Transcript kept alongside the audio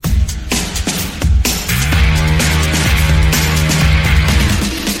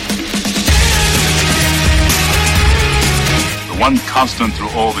constant through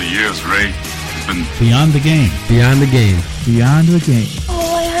all the years, Ray, has been Beyond the Game. Beyond the Game. Beyond the Game.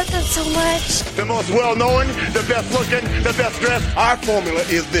 Oh, I hurt them so much. The most well-known, the best-looking, the best-dressed. Our formula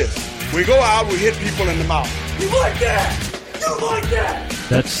is this. We go out, we hit people in the mouth. You like that? You like that?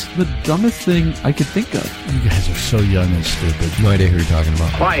 That's the dumbest thing I could think of. You guys are so young and stupid. No idea who you're talking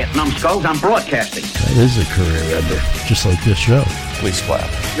about. Quiet, numbskulls, I'm broadcasting. That is a career ender, just like this show. Please clap.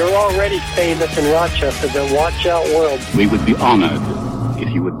 You're already famous in Rochester, the Watch Out World. We would be honored if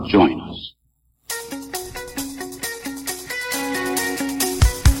you would join us.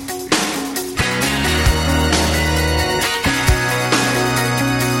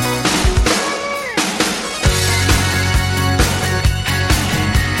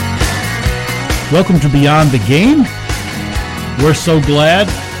 Welcome to Beyond the Game. We're so glad.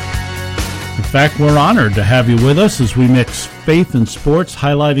 In fact, we're honored to have you with us as we mix faith and sports,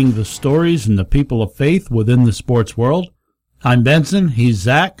 highlighting the stories and the people of faith within the sports world. I'm Benson. He's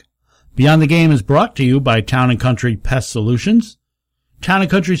Zach. Beyond the Game is brought to you by Town & Country Pest Solutions.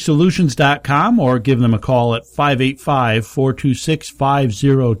 townandcountrysolutions.com, or give them a call at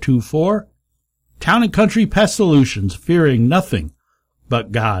 585-426-5024. Town & Country Pest Solutions, fearing nothing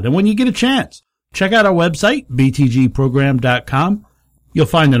but God. And when you get a chance, check out our website, btgprogram.com. You'll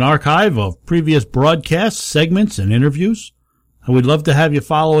find an archive of previous broadcasts, segments, and interviews. And we'd love to have you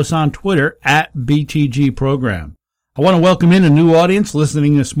follow us on Twitter at btgprogram. I want to welcome in a new audience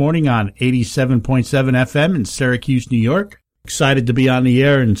listening this morning on 87.7 FM in Syracuse, New York. Excited to be on the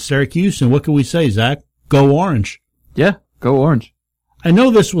air in Syracuse. And what can we say, Zach? Go Orange. Yeah, go Orange. I know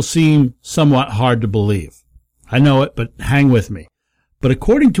this will seem somewhat hard to believe. I know it, but hang with me. But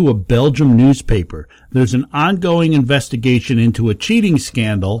according to a Belgium newspaper, there's an ongoing investigation into a cheating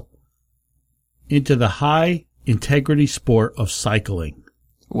scandal into the high-integrity sport of cycling.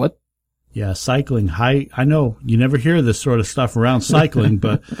 What? Yeah, cycling. I know you never hear this sort of stuff around cycling,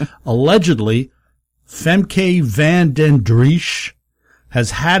 but allegedly, Femke van den Driesch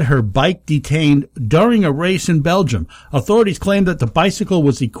has had her bike detained during a race in Belgium. Authorities claim that the bicycle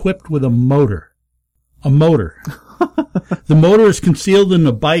was equipped with a motor. A motor. The motor is concealed in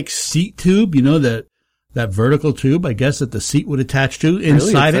the bike's seat tube, you know, that vertical tube, I guess, that the seat would attach to.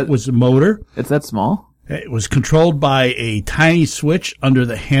 Inside it was a motor. It's that small? It was controlled by a tiny switch under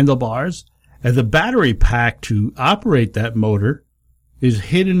the handlebars, and the battery pack to operate that motor is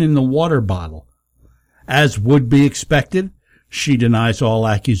hidden in the water bottle. As would be expected, she denies all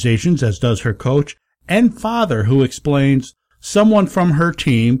accusations, as does her coach and father, who explains someone from her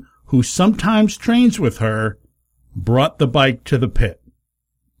team who sometimes trains with her brought the bike to the pit.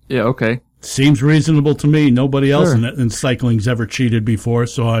 Yeah, okay. Seems reasonable to me. Nobody else Sure. in cycling's ever cheated before,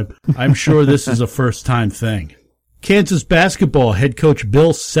 so I'm sure this is a first-time thing. Kansas basketball head coach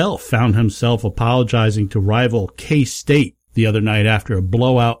Bill Self found himself apologizing to rival K-State the other night after a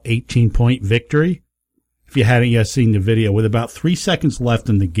blowout 18-point victory. If you hadn't yet seen the video, with about 3 seconds left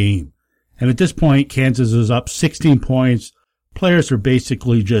in the game. And at this point, Kansas is up 16 points. Players are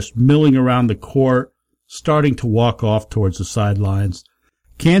basically just milling around the court, starting to walk off towards the sidelines.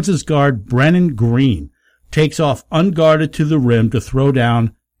 Kansas guard Brennan Green takes off unguarded to the rim to throw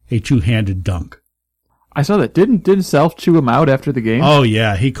down a two-handed dunk. I saw that. Didn't Self chew him out after the game? Oh,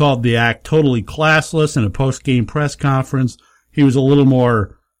 yeah. He called the act totally classless in a post-game press conference. He was a little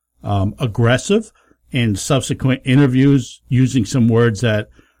more aggressive in subsequent interviews, using some words that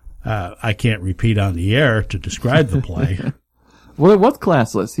I can't repeat on the air to describe the play. Well, it was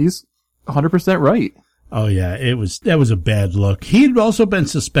classless. He's 100% right. Oh, yeah, that was a bad look. He had also been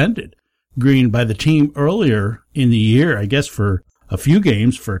suspended, Green, by the team earlier in the year, I guess for a few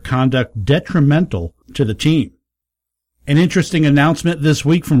games, for conduct detrimental to the team. An interesting announcement this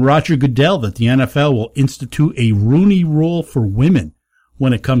week from Roger Goodell that the NFL will institute a Rooney Rule for women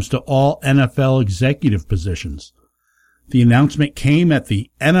when it comes to all NFL executive positions. The announcement came at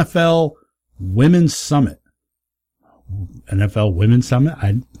the NFL Women's Summit. NFL Women's Summit?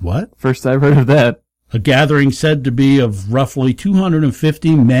 What? First I've heard of that. A gathering said to be of roughly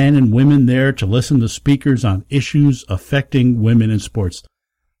 250 men and women there to listen to speakers on issues affecting women in sports.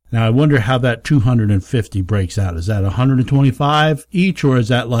 Now, I wonder how that 250 breaks out. Is that 125 each, or is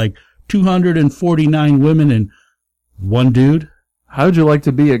that like 249 women and one dude? How would you like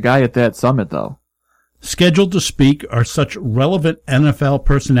to be a guy at that summit, though? Scheduled to speak are such relevant NFL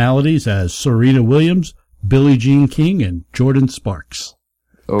personalities as Serena Williams, Billie Jean King, and Jordan Sparks.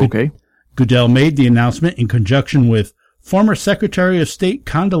 Okay. Goodell made the announcement in conjunction with former Secretary of State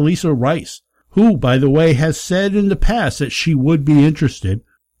Condoleezza Rice, who, by the way, has said in the past that she would be interested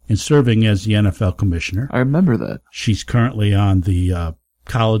in serving as the NFL commissioner. I remember that. She's currently on the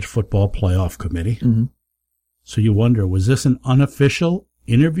College Football Playoff Committee. Mm-hmm. So you wonder, was this an unofficial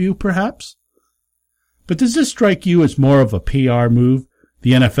interview perhaps? But does this strike you as more of a PR move?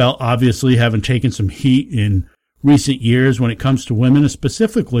 The NFL obviously having taken some heat in recent years when it comes to women,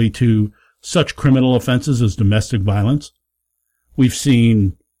 specifically to such criminal offenses as domestic violence. We've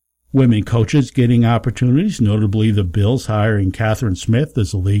seen women coaches getting opportunities, notably the Bills hiring Catherine Smith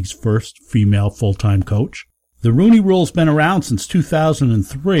as the league's first female full-time coach. The Rooney Rule's been around since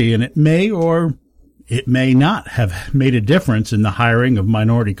 2003, and it may or it may not have made a difference in the hiring of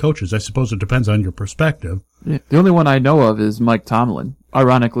minority coaches. I suppose it depends on your perspective. Yeah, the only one I know of is Mike Tomlin,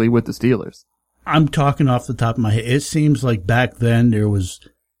 ironically with the Steelers. I'm talking off the top of my head. It seems like back then there was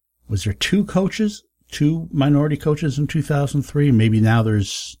there two minority coaches in 2003? Maybe now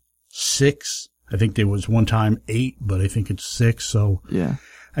there's 6. I think there was one time 8, but I think it's 6. So, yeah.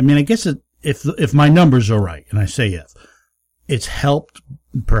 I mean, I guess if my numbers are right, and I say if, it's helped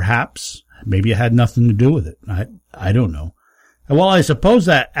perhaps. Maybe it had nothing to do with it. I don't know. And while I suppose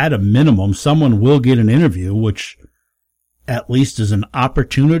that at a minimum someone will get an interview, which at least is an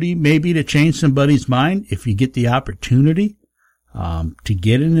opportunity maybe to change somebody's mind if you get the opportunity to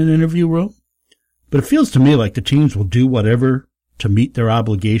get in an interview room. But it feels to me like the teams will do whatever to meet their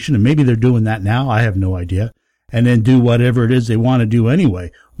obligation, and maybe they're doing that now. I have no idea. And then do whatever it is they want to do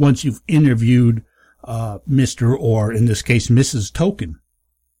anyway once you've interviewed Mr. or, in this case, Mrs. Token.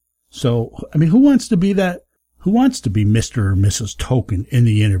 So, I mean, who wants to be that? Who wants to be Mr. or Mrs. Token in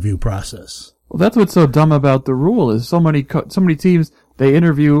the interview process? Well, that's what's so dumb about the rule is so many teams, they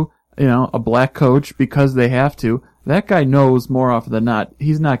interview, a black coach because they have to. That guy knows more often than not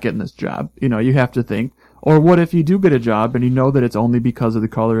he's not getting this job. You have to think. Or what if you do get a job and you know that it's only because of the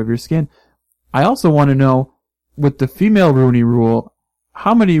color of your skin? I also want to know, with the female Rooney Rule,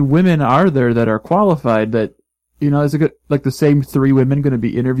 how many women are there that are qualified that, is it like the same 3 women going to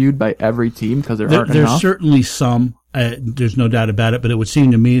be interviewed by every team because there aren't enough? There's certainly some. There's no doubt about it, but it would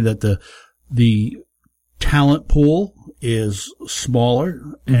seem to me that the talent pool is smaller,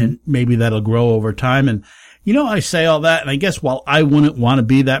 and maybe that'll grow over time. And, I say all that, and I guess while I wouldn't want to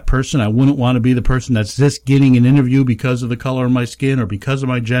be that person, I wouldn't want to be the person that's just getting an interview because of the color of my skin or because of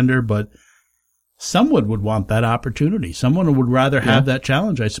my gender, but someone would want that opportunity. Someone would rather have that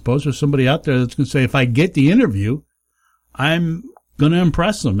challenge, I suppose. There's somebody out there that's going to say, if I get the interview, I'm going to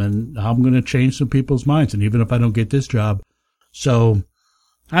impress them and I'm going to change some people's minds. And even if I don't get this job. So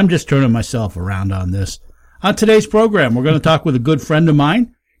I'm just turning myself around on this. On today's program, we're going to talk with a good friend of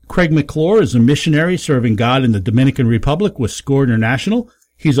mine. Craig McClure is a missionary serving God in the Dominican Republic with SCORE International.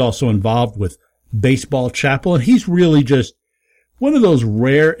 He's also involved with Baseball Chapel, and he's really just one of those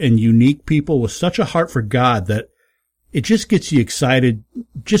rare and unique people with such a heart for God that it just gets you excited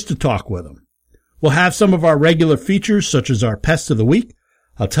just to talk with him. We'll have some of our regular features, such as our Pest of the Week.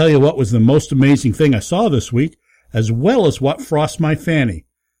 I'll tell you what was the most amazing thing I saw this week, as well as what frosts my fanny.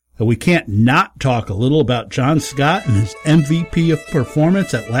 And we can't not talk a little about John Scott and his MVP of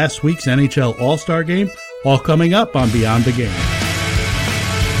performance at last week's NHL All-Star Game, all coming up on Beyond the Game.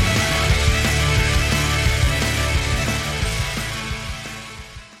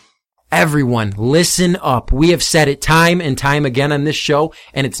 Everyone, listen up. We have said it time and time again on this show,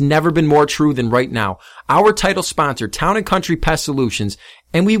 and it's never been more true than right now. Our title sponsor, Town & Country Pest Solutions,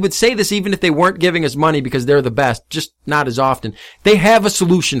 and we would say this even if they weren't giving us money because they're the best, just not as often. They have a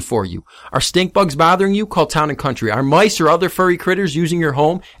solution for you. Are stink bugs bothering you? Call Town & Country. Are mice or other furry critters using your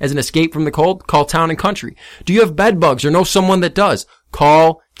home as an escape from the cold? Call Town & Country. Do you have bed bugs or know someone that does?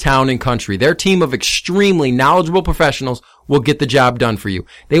 Call Town & Country. Their team of extremely knowledgeable professionals will get the job done for you.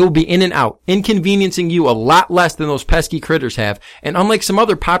 They will be in and out, inconveniencing you a lot less than those pesky critters have. And unlike some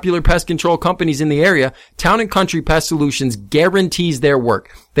other popular pest control companies in the area, Town & Country Pest Solutions guarantees their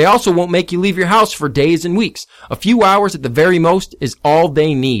work. They also won't make you leave your house for days and weeks. A few hours at the very most is all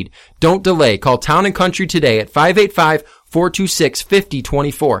they need. Don't delay. Call Town & Country today at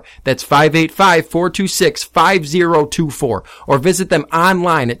 585-426-5024. That's 585-426-5024. Or visit them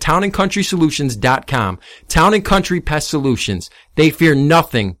online at townandcountrysolutions.com. Town & Country Pest Solutions. They fear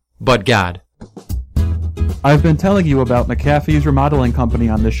nothing but God. I've been telling you about McAfee's Remodeling Company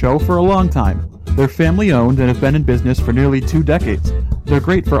on this show for a long time. They're family-owned and have been in business for nearly 2 decades. They're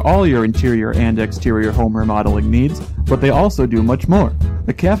great for all your interior and exterior home remodeling needs, but they also do much more.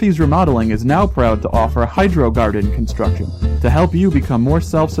 McAfee's Remodeling is now proud to offer hydro garden construction to help you become more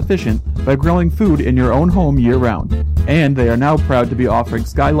self-sufficient by growing food in your own home year-round. And they are now proud to be offering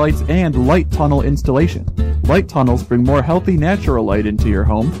skylights and light tunnel installation. Light tunnels bring more healthy natural light into your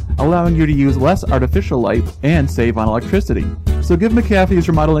home, allowing you to use less artificial light and save on electricity. So give McAfee's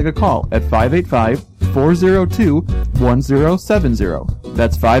Remodeling a call at 585-402-1070.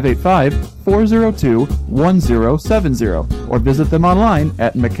 That's 585-402-1070. Or visit them online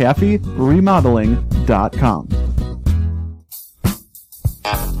at McAfeeRemodeling.com.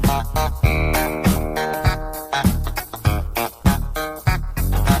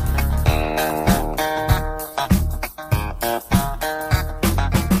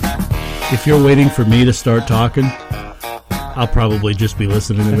 If you're waiting for me to start talking, I'll probably just be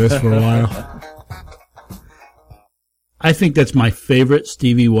listening to this for a while. I think that's my favorite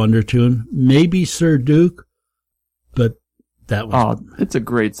Stevie Wonder tune. Maybe Sir Duke, but that was... Oh, it's a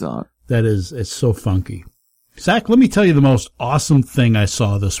great song. It's so funky. Zach, let me tell you the most awesome thing I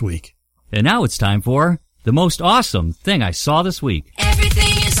saw this week. And now it's time for the most awesome thing I saw this week.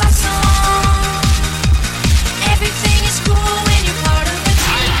 Everything is awesome. Everything is cool when you're part of it.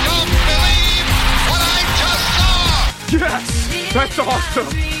 I don't believe what I just saw. Yes, that's awesome.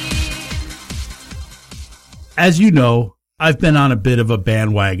 As you know, I've been on a bit of a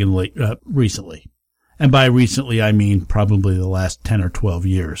bandwagon recently. And by recently, I mean probably the last 10 or 12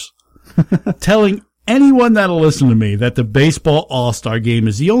 years. Telling anyone that'll listen to me that the baseball all-star game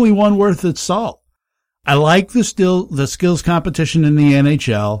is the only one worth its salt. I like the skills competition in the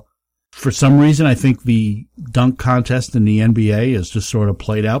NHL. For some reason, I think the dunk contest in the NBA is just sort of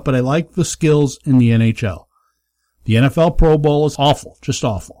played out, but I like the skills in the NHL. The NFL Pro Bowl is awful, just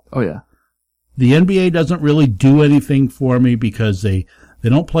awful. Oh, yeah. The NBA doesn't really do anything for me because they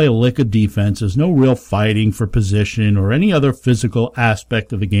don't play a lick of defense. There's no real fighting for position or any other physical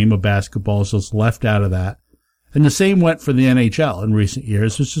aspect of the game of basketball, so it's left out of that. And the same went for the NHL in recent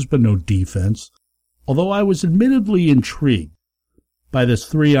years. There's just been no defense. Although I was admittedly intrigued by this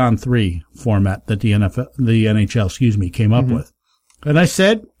 3-on-3 format that the NHL came up with. And I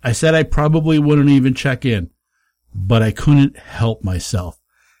said I probably wouldn't even check in, but I couldn't help myself.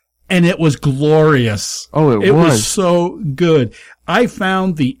 And it was glorious. Oh, it was so good. I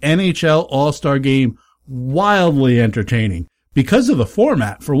found the NHL All-Star Game wildly entertaining because of the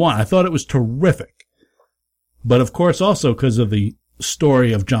format, for one. I thought it was terrific. But, of course, also because of the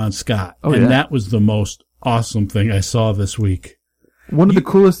story of John Scott. Oh, and yeah. that was the most awesome thing I saw this week. One of the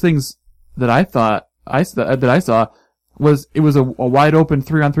coolest things that I saw was it was a wide open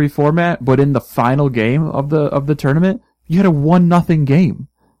 3-on-3 format, but in the final game of the tournament, you had a 1-0 game.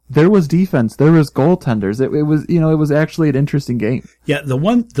 There was defense. There was goaltenders. It was actually an interesting game. Yeah, the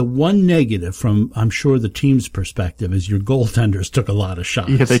one negative from, I'm sure, the team's perspective is your goaltenders took a lot of shots.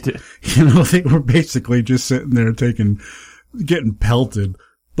 Yeah, they did. They were basically just sitting there getting pelted.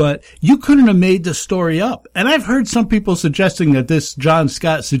 But you couldn't have made the story up. And I've heard some people suggesting that this John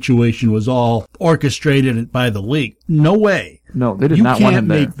Scott situation was all orchestrated by the league. No way. No, they did not want him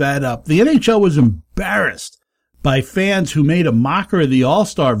there. You can't make that up. The NHL was embarrassed by fans who made a mockery of the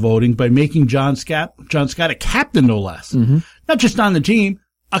All-Star voting by making John Scott a captain, no less. Mm-hmm. Not just on the team,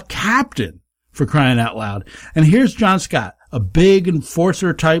 a captain, for crying out loud. And here's John Scott, a big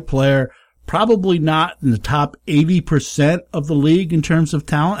enforcer-type player, probably not in the top 80% of the league in terms of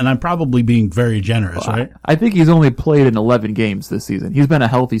talent, and I'm probably being very generous, right? I think he's only played in 11 games this season. He's been a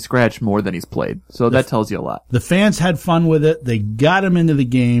healthy scratch more than he's played, so that tells you a lot. The fans had fun with it. They got him into the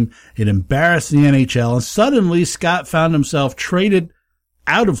game. It embarrassed the NHL, and suddenly Scott found himself traded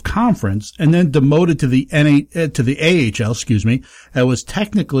out of conference and then demoted to the AHL, and was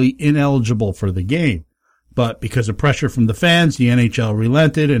technically ineligible for the game. But because of pressure from the fans, the NHL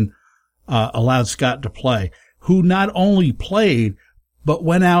relented and allowed Scott to play, who not only played, but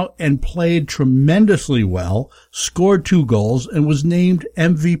went out and played tremendously well, scored 2 goals, and was named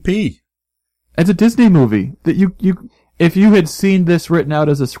MVP. It's a Disney movie. That if you had seen this written out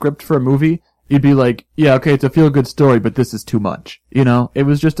as a script for a movie, you'd be like, yeah, okay, it's a feel-good story, but this is too much. It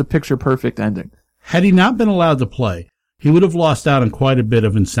was just a picture-perfect ending. Had he not been allowed to play, he would have lost out on quite a bit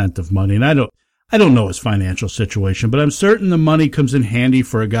of incentive money, and I don't know his financial situation, but I'm certain the money comes in handy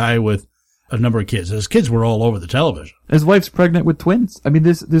for a guy with a number of kids. His kids were all over the television. His wife's pregnant with twins. I mean,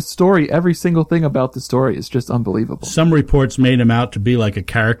 this story, every single thing about the story is just unbelievable. Some reports made him out to be like a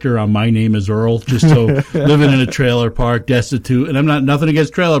character on My Name is Earl, just so living in a trailer park, destitute. And I'm nothing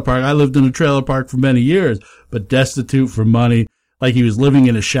against trailer park. I lived in a trailer park for many years, but destitute for money, like he was living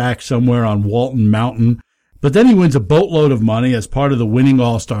in a shack somewhere on Walton Mountain. But then he wins a boatload of money as part of the winning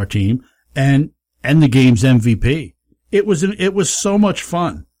All-Star team and the game's MVP. It was so much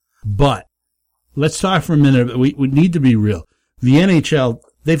fun. But let's talk for a minute. We need to be real. The NHL,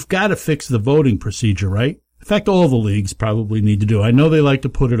 they've got to fix the voting procedure, right? In fact, all the leagues probably need to do. I know they like to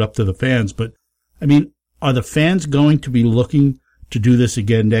put it up to the fans, but I mean, are the fans going to be looking to do this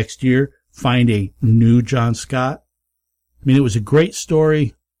again next year? Find a new John Scott? I mean, it was a great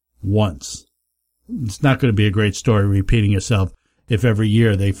story once. It's not going to be a great story repeating itself. if every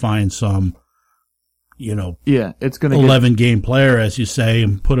year they find some, it's going to 11-game player, as you say,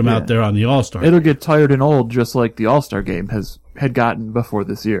 and put him out there on the All-Star. It'll get tired and old, just like the All-Star game had gotten before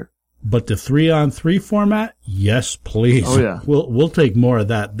this year. But the 3-on-3 format, yes, please. Oh yeah, we'll take more of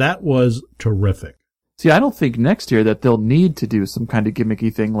that. That was terrific. See, I don't think next year that they'll need to do some kind of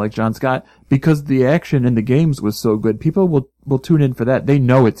gimmicky thing like John Scott, because the action in the games was so good. People will tune in for that. They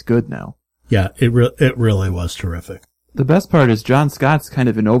know it's good now. Yeah, it really was terrific. The best part is John Scott's kind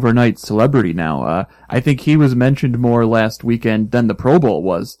of an overnight celebrity now. I think he was mentioned more last weekend than the Pro Bowl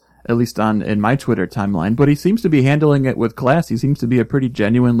was, at least in my Twitter timeline, but he seems to be handling it with class. He seems to be a pretty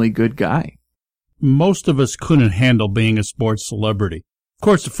genuinely good guy. Most of us couldn't handle being a sports celebrity. Of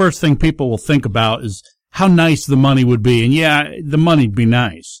course, the first thing people will think about is how nice the money would be. And yeah, the money'd be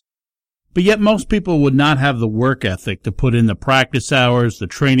nice. But yet most people would not have the work ethic to put in the practice hours, the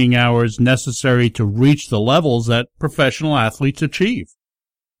training hours necessary to reach the levels that professional athletes achieve.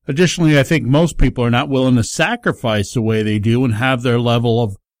 Additionally, I think most people are not willing to sacrifice the way they do and have their level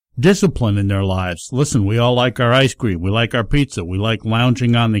of discipline in their lives. Listen, we all like our ice cream. We like our pizza. We like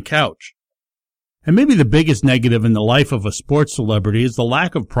lounging on the couch. And maybe the biggest negative in the life of a sports celebrity is the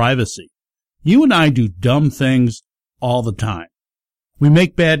lack of privacy. You and I do dumb things all the time. We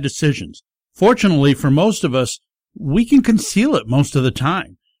make bad decisions. Fortunately for most of us, we can conceal it most of the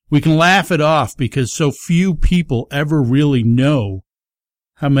time. We can laugh it off because so few people ever really know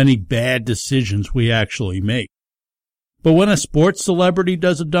how many bad decisions we actually make. But when a sports celebrity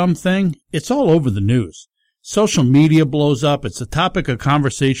does a dumb thing, it's all over the news. Social media blows up. It's a topic of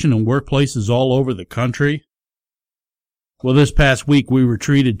conversation in workplaces all over the country. Well, this past week we were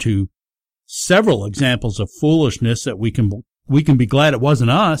treated to several examples of foolishness that we can be glad it wasn't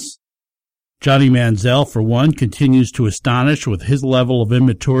us. Johnny Manziel, for one, continues to astonish with his level of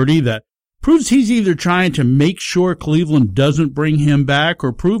immaturity that proves he's either trying to make sure Cleveland doesn't bring him back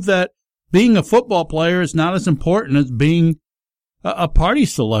or prove that being a football player is not as important as being a party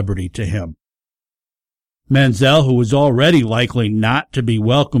celebrity to him. Manziel, who was already likely not to be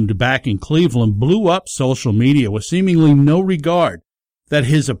welcomed back in Cleveland, blew up social media with seemingly no regard that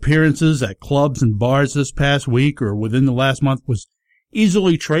his appearances at clubs and bars this past week or within the last month was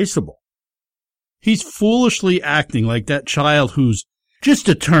easily traceable. He's foolishly acting like that child who's just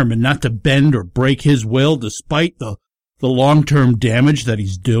determined not to bend or break his will despite the long-term damage that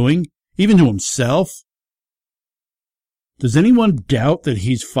he's doing, even to himself. Does anyone doubt that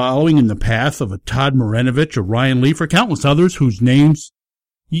he's following in the path of a Todd Marinovich or Ryan Leaf or countless others whose names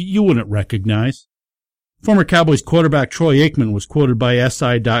you wouldn't recognize? Former Cowboys quarterback Troy Aikman was quoted by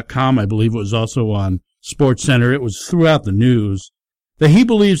SI.com, I believe it was also on SportsCenter, it was throughout the news, that he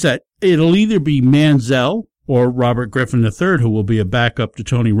believes that it'll either be Manziel or Robert Griffin III who will be a backup to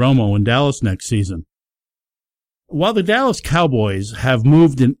Tony Romo in Dallas next season. While the Dallas Cowboys have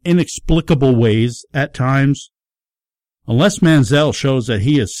moved in inexplicable ways at times, unless Manziel shows that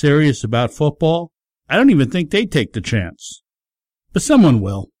he is serious about football, I don't even think they'd take the chance. But someone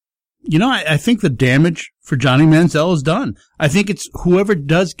will. You know, I think the damage for Johnny Manziel is done. I think it's whoever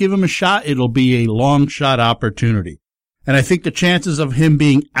does give him a shot, it'll be a long shot opportunity. And I think the chances of him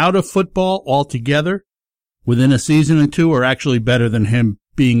being out of football altogether within a season or two are actually better than him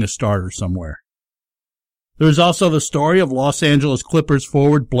being a starter somewhere. There's also the story of Los Angeles Clippers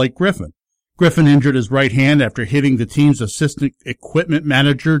forward Blake Griffin. Griffin injured his right hand after hitting the team's assistant equipment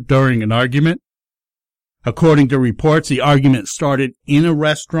manager during an argument. According to reports, the argument started in a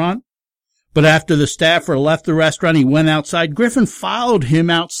restaurant, but after the staffer left the restaurant, he went outside. Griffin followed him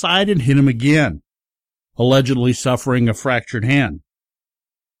outside and hit him again, allegedly suffering a fractured hand.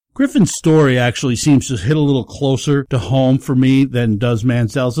 Griffin's story actually seems to hit a little closer to home for me than does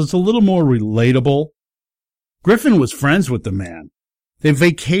Manziel's. It's a little more relatable. Griffin was friends with the man. They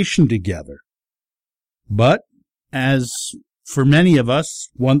vacationed together. But, as for many of us,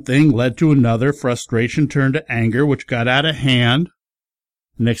 one thing led to another. Frustration turned to anger, which got out of hand.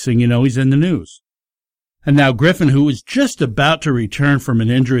 Next thing you know, he's in the news. And now Griffin, who is just about to return from an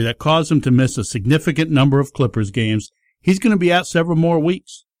injury that caused him to miss a significant number of Clippers games, he's going to be out several more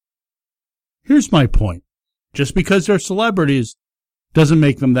weeks. Here's my point. Just because they're celebrities doesn't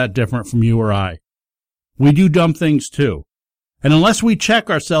make them that different from you or I. We do dumb things too. And unless we check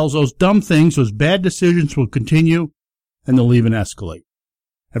ourselves, those dumb things, those bad decisions will continue and they'll even escalate.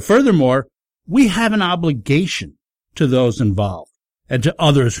 And furthermore, we have an obligation to those involved and to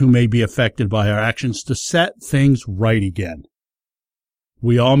others who may be affected by our actions to set things right again.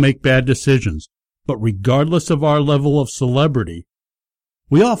 We all make bad decisions, but regardless of our level of celebrity,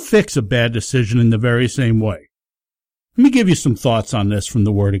 we all fix a bad decision in the very same way. Let me give you some thoughts on this from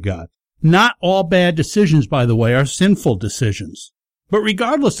the Word of God. Not all bad decisions, by the way, are sinful decisions. But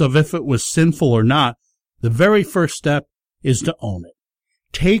regardless of if it was sinful or not, the very first step is to own it.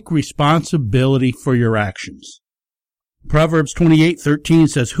 Take responsibility for your actions. Proverbs 28:13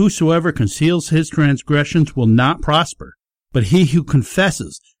 says, "Whosoever conceals his transgressions will not prosper, but he who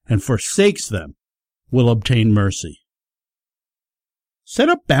confesses and forsakes them will obtain mercy." Set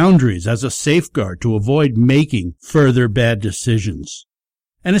up boundaries as a safeguard to avoid making further bad decisions.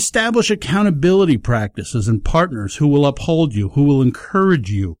 And establish accountability practices and partners who will uphold you, who will encourage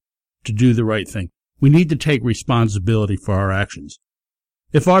you to do the right thing. We need to take responsibility for our actions.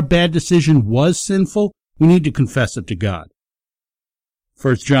 If our bad decision was sinful, we need to confess it to God.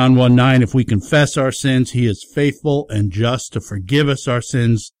 1 John 1:9, if we confess our sins, he is faithful and just to forgive us our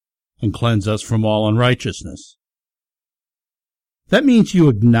sins and cleanse us from all unrighteousness. That means you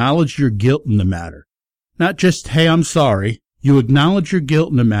acknowledge your guilt in the matter. Not just, hey, I'm sorry. You acknowledge your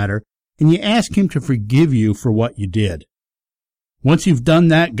guilt in the matter, and you ask him to forgive you for what you did. Once you've done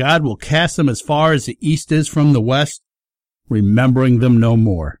that, God will cast them as far as the east is from the west, remembering them no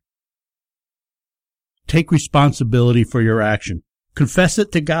more. Take responsibility for your action. Confess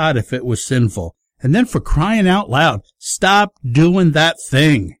it to God if it was sinful. And then, for crying out loud, stop doing that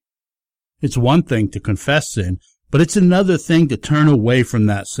thing. It's one thing to confess sin, but it's another thing to turn away from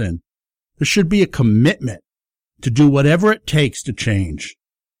that sin. There should be a commitment to do whatever it takes to change.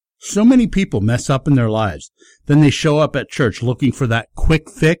 So many people mess up in their lives. Then they show up at church looking for that quick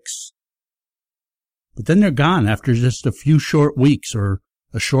fix. But then they're gone after just a few short weeks or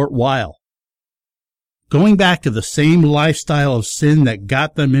a short while. Going back to the same lifestyle of sin that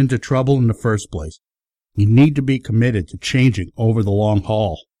got them into trouble in the first place. You need to be committed to changing over the long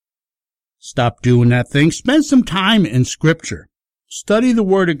haul. Stop doing that thing. Spend some time in Scripture. Study the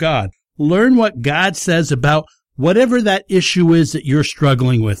Word of God. Learn what God says about whatever that issue is that you're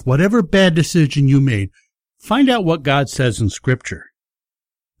struggling with, whatever bad decision you made. Find out what God says in Scripture.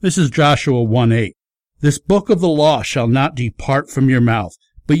 This is Joshua 1:8. This book of the law shall not depart from your mouth,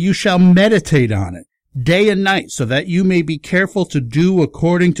 but you shall meditate on it day and night, so that you may be careful to do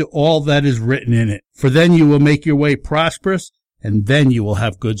according to all that is written in it. For then you will make your way prosperous, and then you will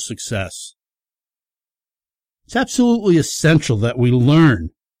have good success. It's absolutely essential that we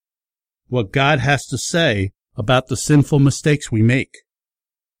learn what God has to say about the sinful mistakes we make.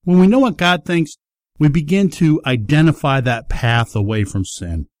 When we know what God thinks, we begin to identify that path away from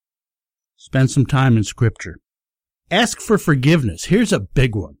sin. Spend some time in Scripture. Ask for forgiveness. Here's a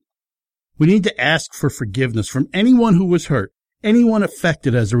big one. We need to ask for forgiveness from anyone who was hurt, anyone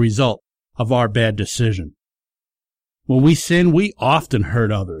affected as a result of our bad decision. When we sin, we often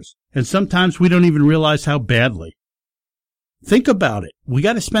hurt others, and sometimes we don't even realize how badly. Think about it. We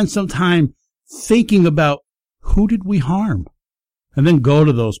got to spend some time thinking about who did we harm, and then go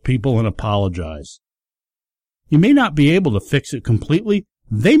to those people and apologize. You may not be able to fix it completely.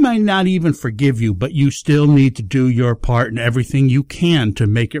 They might not even forgive you, but you still need to do your part and everything you can to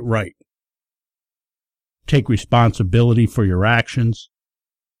make it right. Take responsibility for your actions.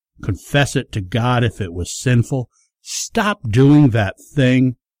 Confess it to God if it was sinful. Stop doing that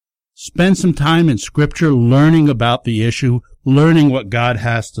thing. Spend some time in Scripture learning about the issue, learning what God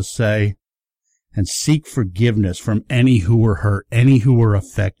has to say, and seek forgiveness from any who were hurt, any who were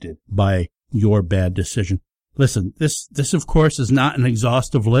affected by your bad decision. Listen, this of course is not an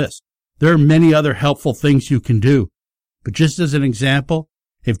exhaustive list. There are many other helpful things you can do. But just as an example,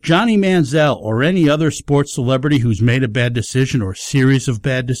 if Johnny Manziel or any other sports celebrity who's made a bad decision or series of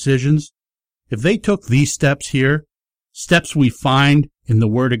bad decisions, if they took these steps here, steps we find in the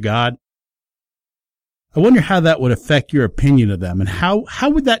Word of God, I wonder how that would affect your opinion of them, and how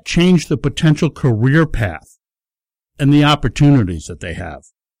would that change the potential career path and the opportunities that they have.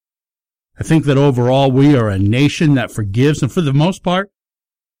 I think that overall we are a nation that forgives, and for the most part,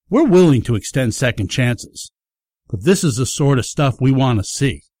 we're willing to extend second chances. But this is the sort of stuff we want to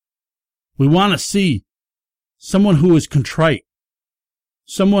see. We want to see someone who is contrite,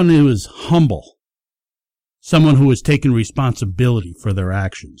 someone who is humble, someone who has taken responsibility for their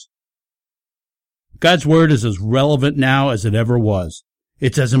actions. God's Word is as relevant now as it ever was.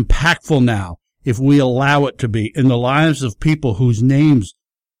 It's as impactful now, if we allow it to be, in the lives of people whose names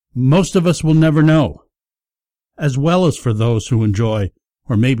most of us will never know, as well as for those who enjoy,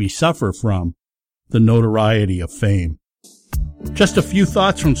 or maybe suffer from, the notoriety of fame. Just a few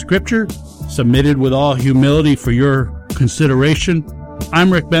thoughts from Scripture, submitted with all humility for your consideration.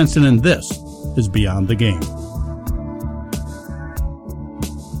 I'm Rick Benson, and this is Beyond the Game.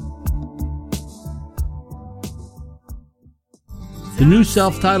 The new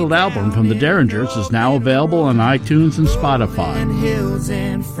self-titled album from the Derringers is now available on iTunes and Spotify. Hills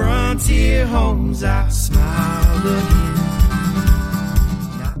and frontier homes, I smiled again.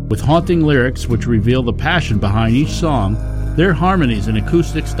 With haunting lyrics which reveal the passion behind each song, their harmonies and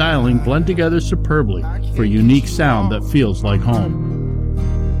acoustic styling blend together superbly for a unique sound that feels like home.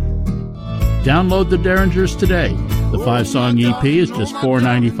 Download the Derringers today. The 5-song EP is just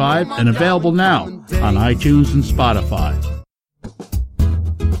 $4.95 and available now on iTunes and Spotify.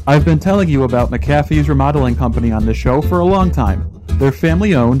 I've been telling you about McAfee's Remodeling Company on this show for a long time. They're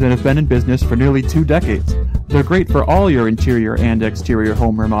family-owned and have been in business for nearly 2 decades. They're great for all your interior and exterior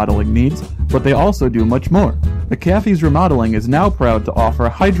home remodeling needs, but they also do much more. McAfee's Remodeling is now proud to offer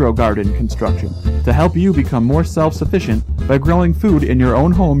hydro garden construction to help you become more self-sufficient by growing food in your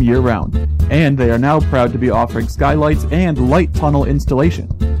own home year-round. And they are now proud to be offering skylights and light tunnel installation.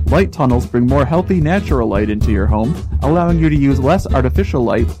 Light tunnels bring more healthy, natural light into your home, allowing you to use less artificial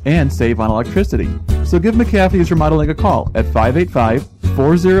light and save on electricity. So give McAfee's Remodeling a call at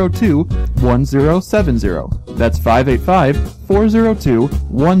 585-402-1070. That's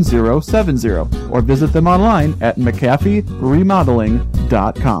 585-402-1070. Or visit them online at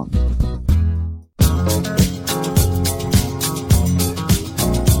McAfeeRemodeling.com.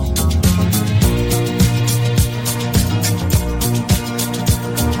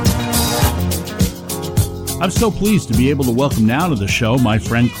 I'm so pleased to be able to welcome now to the show my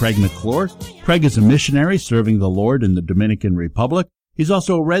friend Craig McClure. Craig is a missionary serving the Lord in the Dominican Republic. He's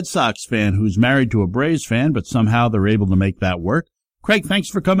also a Red Sox fan who's married to a Braves fan, but somehow they're able to make that work. Craig, thanks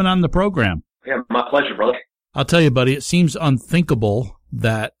for coming on the program. Yeah, my pleasure, brother. I'll tell you, buddy, it seems unthinkable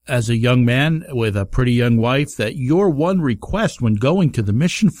that as a young man with a pretty young wife, that your one request when going to the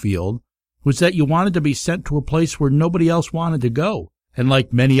mission field was that you wanted to be sent to a place where nobody else wanted to go. And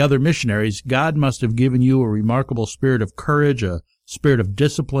like many other missionaries, God must have given you a remarkable spirit of courage, a spirit of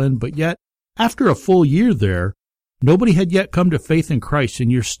discipline, but yet, after a full year there, nobody had yet come to faith in Christ,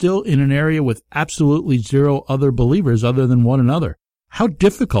 and you're still in an area with absolutely zero other believers other than one another. How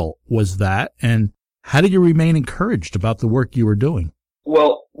difficult was that, and how did you remain encouraged about the work you were doing?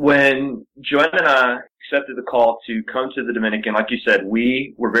 Well, when Joanna and I accepted the call to come to the Dominican, like you said,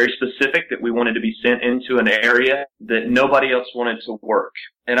 we were very specific that we wanted to be sent into an area that nobody else wanted to work.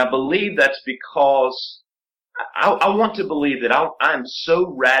 And I believe that's because I want to believe that I'm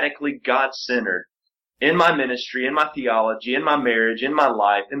so radically God-centered in my ministry, in my theology, in my marriage, in my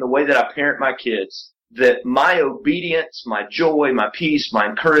life, in the way that I parent my kids, that my obedience, my joy, my peace, my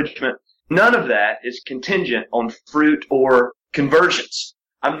encouragement, none of that is contingent on fruit or conversions.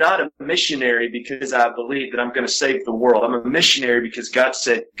 I'm not a missionary because I believe that I'm going to save the world. I'm a missionary because God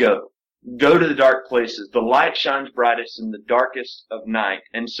said, go. Go to the dark places. The light shines brightest in the darkest of night.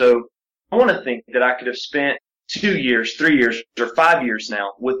 And so I want to think that I could have spent 2 years, 3 years, or 5 years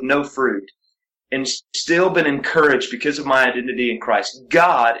now with no fruit and still been encouraged because of my identity in Christ.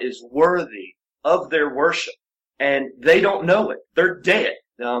 God is worthy of their worship, and they don't know it. They're dead.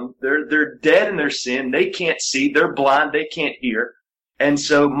 They're dead in their sin. They can't see. They're blind. They can't hear. And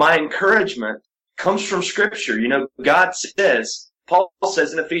so my encouragement comes from Scripture. You know, God says, Paul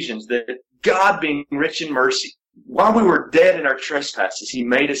says in Ephesians, that God being rich in mercy, while we were dead in our trespasses, He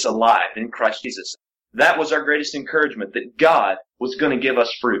made us alive in Christ Jesus. That was our greatest encouragement, that God was going to give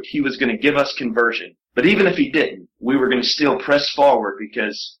us fruit. He was going to give us conversion. But even if He didn't, we were going to still press forward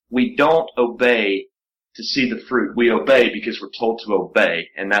because we don't obey to see the fruit. We obey because we're told to obey,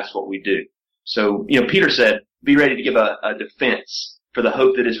 and that's what we do. So, you know, Peter said, be ready to give a defense for the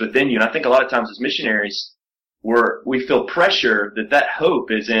hope that is within you. And I think a lot of times as missionaries, we feel pressure that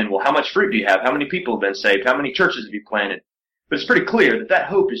hope is in, well, how much fruit do you have? How many people have been saved? How many churches have you planted? But it's pretty clear that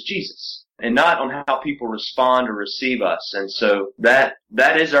hope is Jesus and not on how people respond or receive us. And so that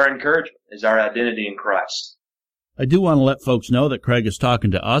is our encouragement, is our identity in Christ. I do want to let folks know that Craig is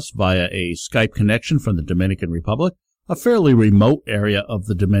talking to us via a Skype connection from the Dominican Republic, a fairly remote area of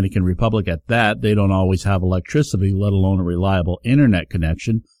the Dominican Republic at that. They don't always have electricity, let alone a reliable internet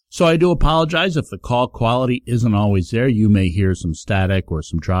connection. So I do apologize if the call quality isn't always there. You may hear some static or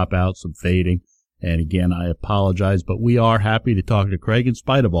some dropouts, some fading. And again, I apologize, but we are happy to talk to Craig in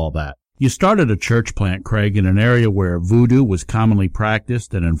spite of all that. You started a church plant, Craig, in an area where voodoo was commonly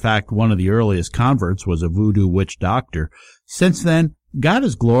practiced, and in fact, one of the earliest converts was a voodoo witch doctor. Since then, God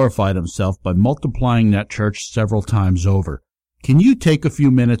has glorified Himself by multiplying that church several times over. Can you take a few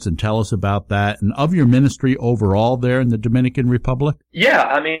minutes and tell us about that and of your ministry overall there in the Dominican Republic? Yeah,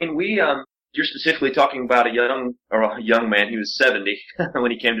 I mean, you're specifically talking about a young man. He was 70 when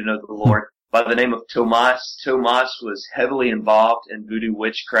he came to know the Lord, by the name of Tomas. Tomas was heavily involved in voodoo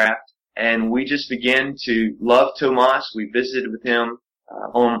witchcraft. And we just began to love Tomas. We visited with him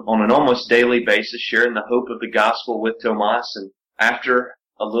on an almost daily basis, sharing the hope of the gospel with Tomas. And after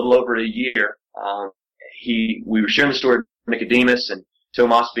a little over a year, we were sharing the story of Nicodemus, and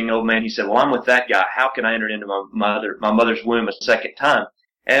Tomas being an old man, he said, well, I'm with that guy. How can I enter into my mother's womb a second time?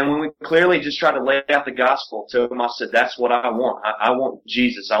 And when we clearly just tried to lay out the gospel, Tomas said, that's what I want. I want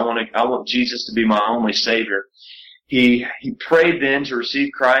Jesus. I want Jesus to be my only Savior. He prayed then to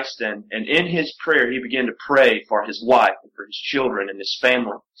receive Christ, and in his prayer, he began to pray for his wife and for his children and his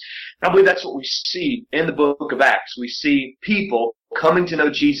family. And I believe that's what we see in the book of Acts. We see people coming to know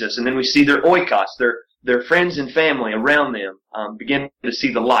Jesus, and then we see their oikos, their friends and family around them, begin to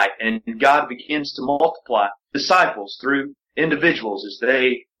see the light, and God begins to multiply disciples through individuals as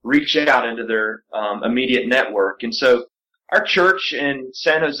they reach out into their immediate network. And so our church in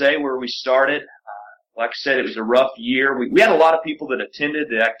San Jose, where we started, like I said, it was a rough year. We had a lot of people that attended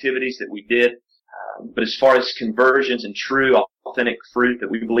the activities that we did, but as far as conversions and true, authentic fruit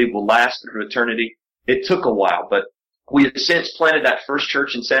that we believe will last through eternity, it took a while. But we have since planted that first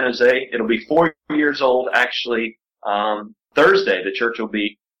church in San Jose. It'll be 4 years old, actually. Thursday, the church will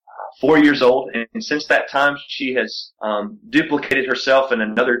be 4 years old, and since that time, she has duplicated herself in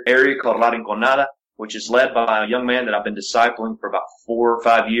another area called La Rinconada, which is led by a young man that I've been discipling for about 4 or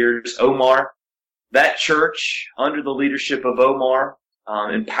 5 years, Omar. That church, under the leadership of Omar,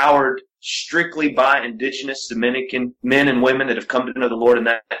 empowered strictly by indigenous Dominican men and women that have come to know the Lord, and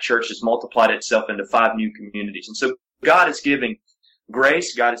that church has multiplied itself into 5 new communities. And so God is giving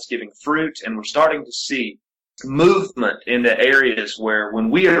grace, God is giving fruit, and we're starting to see movement in the areas where when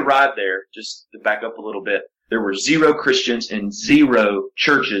we arrived there, just to back up a little bit, there were 0 Christians and 0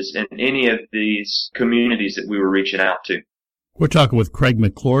 churches in any of these communities that we were reaching out to. We're talking with Craig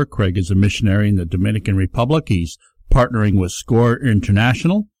McClure. Craig is a missionary in the Dominican Republic. He's partnering with SCORE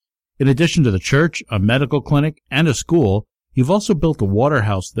International. In addition to the church, a medical clinic, and a school, you've also built a water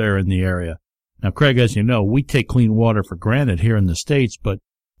house there in the area. Now, Craig, as you know, we take clean water for granted here in the States, but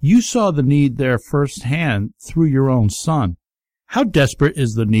you saw the need there firsthand through your own son. How desperate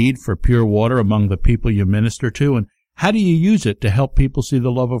is the need for pure water among the people you minister to, and how do you use it to help people see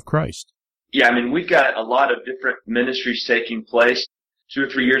the love of Christ? Yeah, I mean, we've got a lot of different ministries taking place. 2 or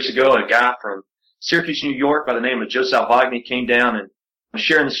 3 years ago, a guy from Syracuse, New York, by the name of Joe Salvagni came down and was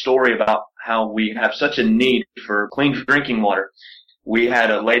sharing the story about how we have such a need for clean drinking water. We had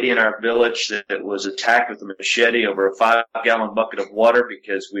a lady in our village that was attacked with a machete over a 5-gallon bucket of water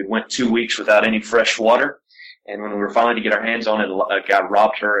because we went 2 weeks without any fresh water. And when we were finally to get our hands on it, a guy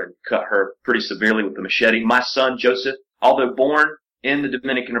robbed her and cut her pretty severely with the machete. My son, Joseph, although born in the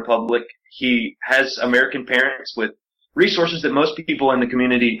Dominican Republic, he has American parents with resources that most people in the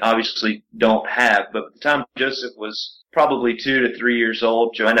community obviously don't have. But by the time Joseph was probably 2 to 3 years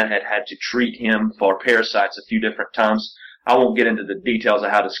old, Joanna had to treat him for parasites a few different times. I won't get into the details of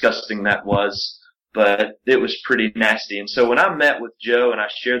how disgusting that was, but it was pretty nasty. And so when I met with Joe and I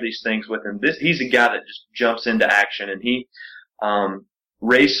shared these things with him, he's a guy that just jumps into action, and he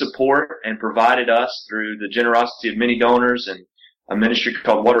raised support and provided us through the generosity of many donors and a ministry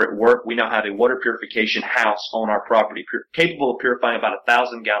called Water at Work. We now have a water purification house on our property, capable of purifying about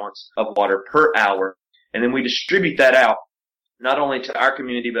 1,000 gallons of water per hour. And then we distribute that out not only to our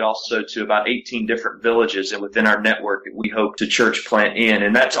community, but also to about 18 different villages and within our network that we hope to church plant in.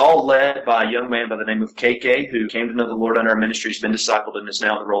 And that's all led by a young man by the name of KK, who came to know the Lord under our ministry, has been discipled, and is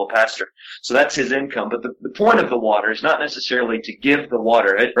now in the role of pastor. So that's his income. But the point of the water is not necessarily to give the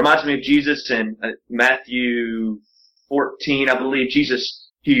water. It reminds me of Jesus in Matthew 14, I believe. Jesus,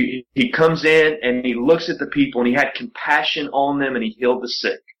 he comes in and he looks at the people and he had compassion on them and he healed the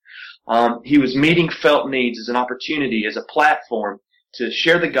sick. He was meeting felt needs as an opportunity, as a platform to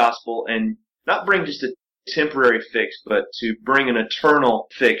share the gospel and not bring just a temporary fix, but to bring an eternal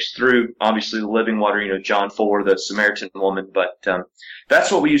fix through, obviously, the living water, John 4, the Samaritan woman. But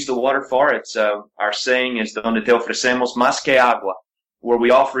that's what we use the water for. It's our saying is, donde te ofrecemos más que agua, where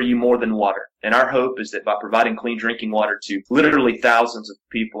we offer you more than water. And our hope is that by providing clean drinking water to literally thousands of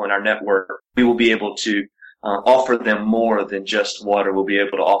people in our network, we will be able to offer them more than just water. We'll be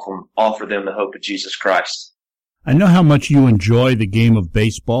able to offer them the hope of Jesus Christ. I know how much you enjoy the game of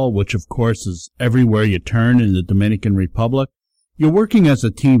baseball, which of course is everywhere you turn in the Dominican Republic. You're working as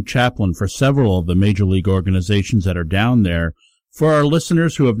a team chaplain for several of the major league organizations that are down there. For our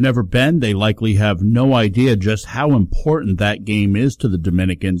listeners who have never been, they likely have no idea just how important that game is to the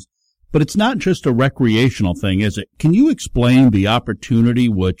Dominicans. But it's not just a recreational thing, is it? Can you explain the opportunity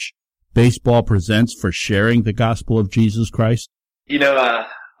which baseball presents for sharing the gospel of Jesus Christ?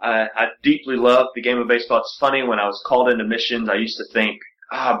 I deeply love the game of baseball. It's funny, when I was called into missions, I used to think,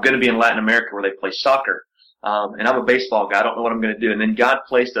 I'm going to be in Latin America where they play soccer. And I'm a baseball guy. I don't know what I'm going to do. And then God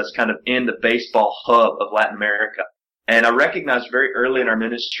placed us kind of in the baseball hub of Latin America. And I recognized very early in our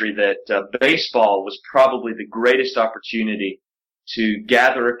ministry that baseball was probably the greatest opportunity to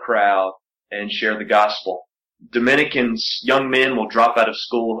gather a crowd and share the gospel. Dominicans, young men will drop out of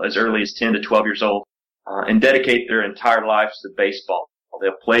school as early as 10 to 12 years old and dedicate their entire lives to baseball.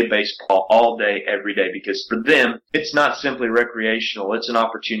 They'll play baseball all day, every day, because for them, it's not simply recreational. It's an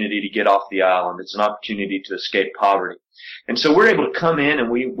opportunity to get off the island. It's an opportunity to escape poverty. And so we're able to come in and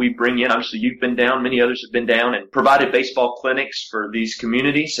we bring in, obviously you've been down, many others have been down, and provided baseball clinics for these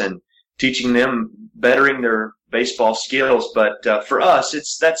communities and teaching them, bettering their baseball skills. But for us,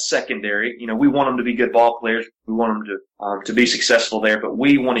 that's secondary. You know, we want them to be good ball players. We want them to be successful there, but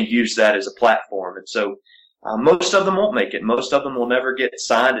we want to use that as a platform. And so most of them won't make it. Most of them will never get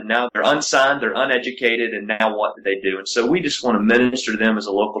signed, and now they're unsigned, they're uneducated, and now what do they do? And so we just want to minister to them as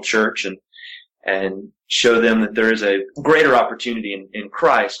a local church and show them that there is a greater opportunity in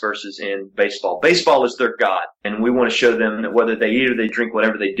Christ versus in baseball. Baseball is their God, and we want to show them that whether they eat or they drink,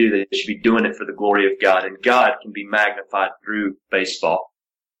 whatever they do, they should be doing it for the glory of God, and God can be magnified through baseball.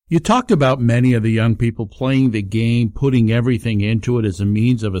 You talked about many of the young people playing the game, putting everything into it as a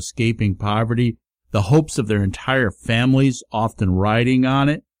means of escaping poverty, the hopes of their entire families often riding on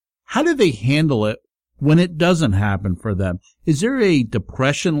it. How do they handle it when it doesn't happen for them? Is there a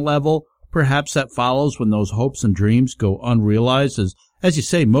depression level perhaps that follows when those hopes and dreams go unrealized? As you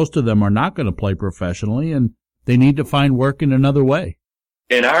say, most of them are not going to play professionally, and they need to find work in another way.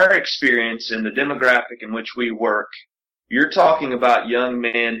 In our experience, in the demographic in which we work, you're talking about young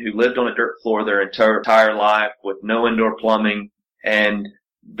men who lived on a dirt floor their entire life with no indoor plumbing, and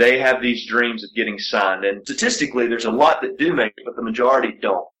they have these dreams of getting signed. And statistically, there's a lot that do make it, but the majority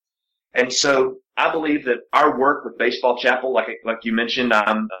don't. And so I believe that our work with Baseball Chapel, like you mentioned,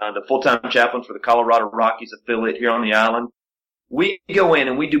 I'm the full-time chaplain for the Colorado Rockies affiliate here on the island. We go in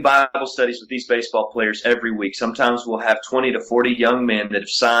and we do Bible studies with these baseball players every week. Sometimes we'll have 20 to 40 young men that have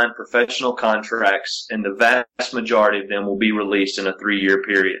signed professional contracts, and the vast majority of them will be released in a 3-year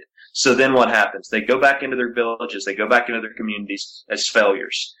period. So then what happens? They go back into their villages. They go back into their communities as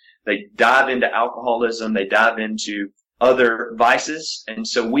failures. They dive into alcoholism. They dive into other vices. And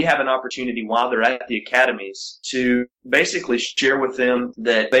so we have an opportunity while they're at the academies to basically share with them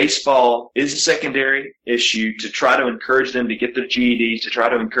that baseball is a secondary issue, to try to encourage them to get their GEDs, to try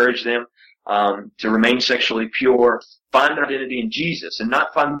to encourage them to remain sexually pure, find their identity in Jesus and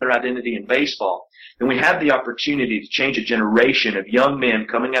not find their identity in baseball. Then we have the opportunity to change a generation of young men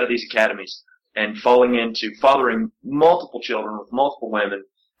coming out of these academies and falling into fathering multiple children with multiple women,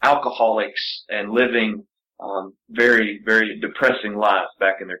 alcoholics, and living very, very depressing lives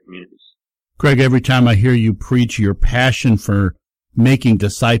back in their communities. Greg, every time I hear you preach, your passion for making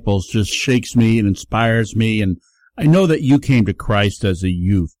disciples just shakes me and inspires me. And I know that you came to Christ as a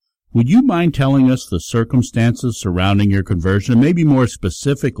youth. Would you mind telling us the circumstances surrounding your conversion, and maybe more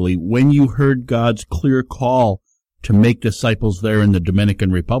specifically, when you heard God's clear call to make disciples there in the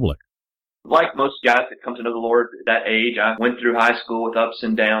Dominican Republic? Like most guys that come to know the Lord at that age, I went through high school with ups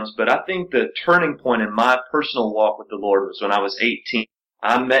and downs, but I think the turning point in my personal walk with the Lord was when I was 18.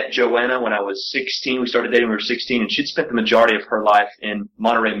 I met Joanna when I was 16. We started dating when we were 16, and she'd spent the majority of her life in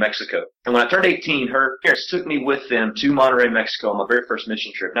Monterrey, Mexico. And when I turned 18, her parents took me with them to Monterrey, Mexico on my very first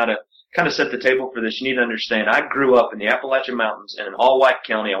mission trip. Now, to kind of set the table for this, you need to understand, I grew up in the Appalachian Mountains in an all-white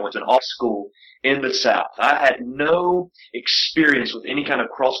county. I went to an all school in the South. I had no experience with any kind of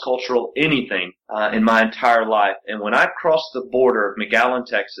cross-cultural anything in my entire life. And when I crossed the border of McAllen,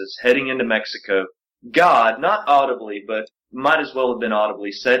 Texas, heading into Mexico, God, not audibly, but might as well have been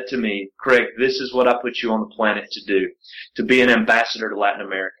audibly, said to me, Craig, this is what I put you on the planet to do, to be an ambassador to Latin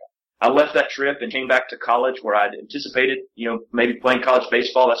America. I left that trip and came back to college where I'd anticipated, maybe playing college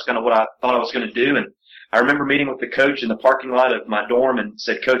baseball. That's kind of what I thought I was going to do. And I remember meeting with the coach in the parking lot of my dorm and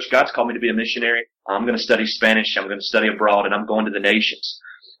said, Coach, God's called me to be a missionary. I'm going to study Spanish. I'm going to study abroad, and I'm going to the nations.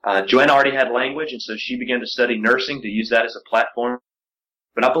 Joanna already had language, and so she began to study nursing to use that as a platform.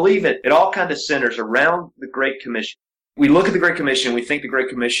 But I believe it all kind of centers around the Great Commission. We look at the Great Commission, we think the Great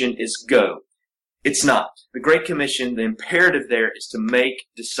Commission is go. It's not. The Great Commission, the imperative there is to make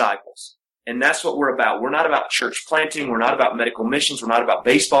disciples. And that's what we're about. We're not about church planting. We're not about medical missions. We're not about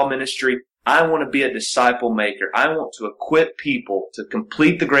baseball ministry. I want to be a disciple maker. I want to equip people to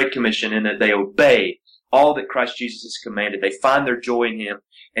complete the Great Commission and that they obey all that Christ Jesus has commanded. They find their joy in Him,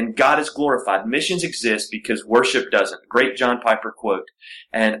 and God is glorified. Missions exist because worship doesn't. Great John Piper quote.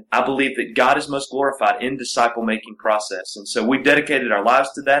 And I believe that God is most glorified in disciple-making process. And so we've dedicated our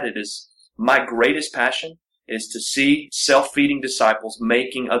lives to that. It is my greatest passion is to see self-feeding disciples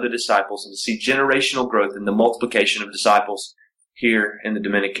making other disciples and to see generational growth in the multiplication of disciples here in the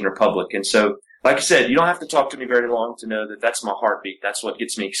Dominican Republic. And so, like I said, you don't have to talk to me very long to know that that's my heartbeat. That's what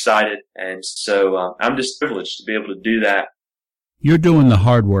gets me excited. And so I'm just privileged to be able to do that. You're doing the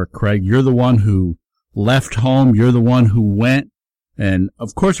hard work, Craig. You're the one who left home. You're the one who went. And,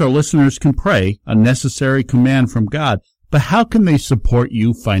 of course, our listeners can pray, a necessary command from God. But how can they support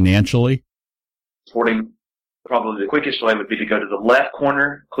you financially? Supporting, probably the quickest way would be to go to the left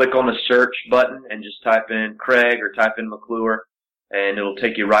corner, click on the search button, and just type in Craig or type in McClure, and it'll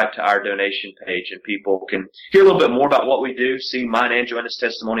take you right to our donation page. And people can hear a little bit more about what we do, see mine and Joanna's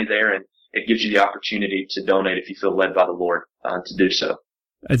testimony there, and it gives you the opportunity to donate if you feel led by the Lord to do so.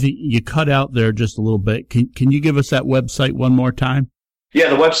 I think you cut out there just a little bit. Can you give us that website one more time? Yeah,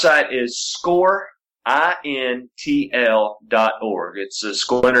 the website is scoreintl.org. It's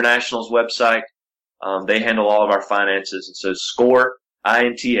Score International's website. They handle all of our finances, and so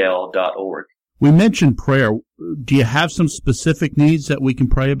scoreintl.org. We mentioned prayer. Do you have some specific needs that we can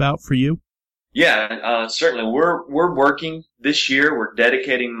pray about for you? Yeah, certainly. We're working this year. We're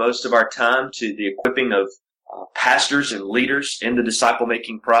dedicating most of our time to the equipping of pastors and leaders in the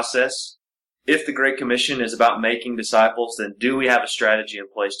disciple-making process. If the Great Commission is about making disciples, then do we have a strategy in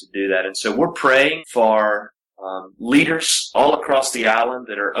place to do that? And so we're praying for leaders all across the island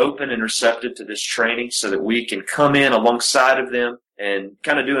that are open and receptive to this training so that we can come in alongside of them and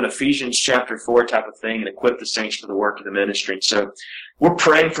kind of do an Ephesians chapter 4 type of thing and equip the saints for the work of the ministry. So we're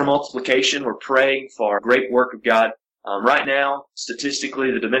praying for multiplication. We're praying for great work of God. Right now,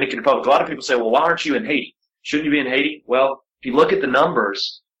 statistically, the Dominican Republic, a lot of people say, well, why aren't you in Haiti? Shouldn't you be in Haiti? Well, if you look at the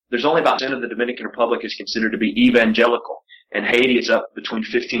numbers, there's only about 10% of the Dominican Republic is considered to be evangelical, and Haiti is up between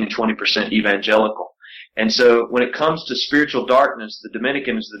 15 and 20% evangelical. And so when it comes to spiritual darkness, the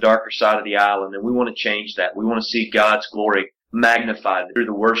Dominican is the darker side of the island, and we want to change that. We want to see God's glory magnified through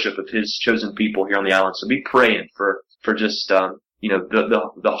the worship of His chosen people here on the island. So be praying for just, the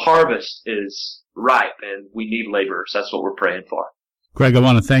harvest is ripe, and we need laborers. That's what we're praying for. Craig, I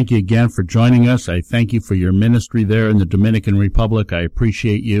want to thank you again for joining us. I thank you for your ministry there in the Dominican Republic. I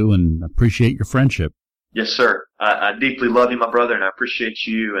appreciate you and appreciate your friendship. Yes, sir. I deeply love you, my brother, and I appreciate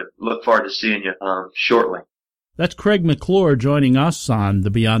you and look forward to seeing you shortly. That's Craig McClure joining us on the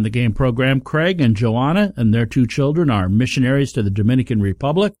Beyond the Game program. Craig and Joanna and their 2 children are missionaries to the Dominican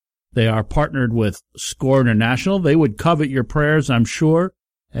Republic. They are partnered with Score International. They would covet your prayers, I'm sure,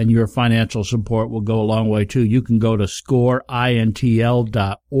 and your financial support will go a long way, too. You can go to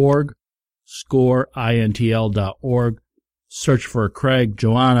scoreintl.org, scoreintl.org. Search for Craig,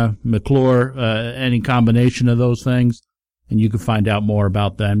 Joanna, McClure, any combination of those things, and you can find out more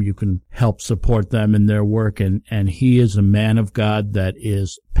about them. You can help support them in their work, and he is a man of God that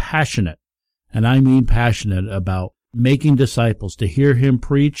is passionate, and I mean passionate, about making disciples. To hear him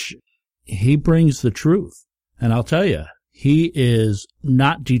preach, he brings the truth, and I'll tell you, he is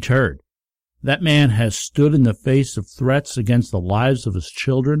not deterred. That man has stood in the face of threats against the lives of his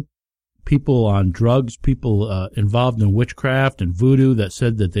children, people on drugs, people involved in witchcraft and voodoo that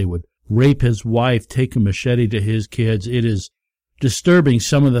said that they would rape his wife, take a machete to his kids. It is disturbing,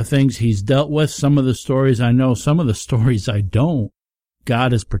 some of the things he's dealt with, some of the stories I know, some of the stories I don't.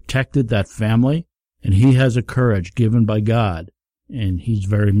 God has protected that family, and he has a courage given by God, and he's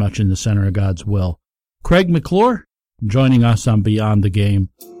very much in the center of God's will. Craig McClure joining us on Beyond the Game.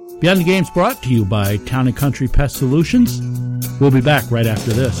 Beyond the Game is brought to you by Town & Country Pest Solutions. We'll be back right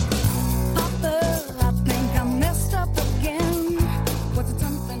after this.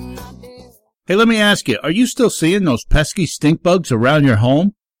 Hey, let me ask you, are you still seeing those pesky stink bugs around your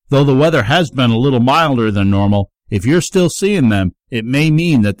home? Though the weather has been a little milder than normal, if you're still seeing them, it may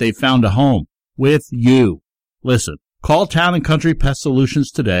mean that they found a home with you. Listen, call Town & Country Pest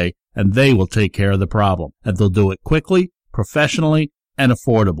Solutions today, and they will take care of the problem. And they'll do it quickly, professionally, and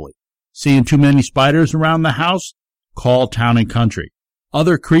affordably. Seeing too many spiders around the house? Call Town & Country.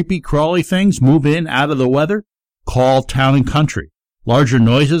 Other creepy, crawly things move in out of the weather? Call Town & Country. Larger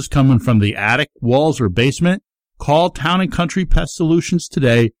noises coming from the attic, walls, or basement? Call Town & Country Pest Solutions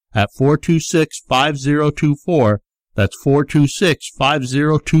today at 426-5024. That's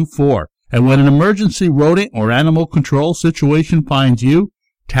 426-5024. And when an emergency rodent or animal control situation finds you,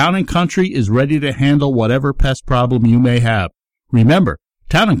 Town & Country is ready to handle whatever pest problem you may have. Remember,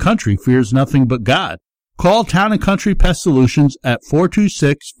 Town & Country fears nothing but God. Call Town & Country Pest Solutions at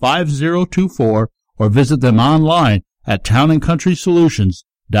 426-5024 or visit them online at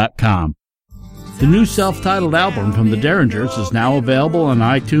townandcountrysolutions.com. The new self-titled album from the Derringers is now available on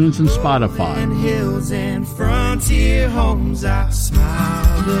iTunes and Spotify. Hills and frontier homes, I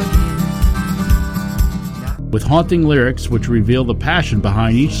smiled again. With haunting lyrics which reveal the passion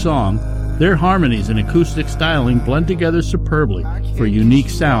behind each song, their harmonies and acoustic styling blend together superbly for a unique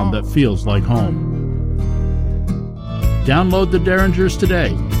sound that feels like home. Download the Derringers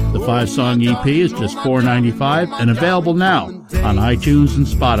today The 5-song EP is just $4.95 and available now on iTunes and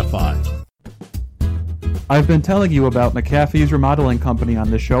Spotify. I've been telling you about McAfee's Remodeling Company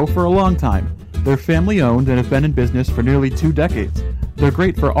on this show for a long time. They're family-owned and have been in business for nearly 2 decades. They're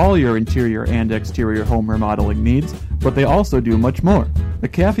great for all your interior and exterior home remodeling needs, but they also do much more.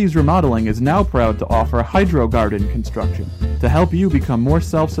 McAfee's Remodeling is now proud to offer hydro garden construction to help you become more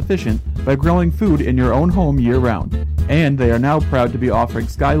self-sufficient by growing food in your own home year-round. And they are now proud to be offering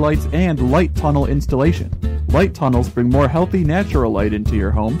skylights and light tunnel installation. Light tunnels bring more healthy, natural light into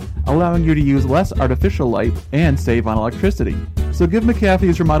your home, allowing you to use less artificial light and save on electricity. So give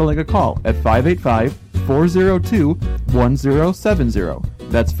McAfee's Remodeling a call at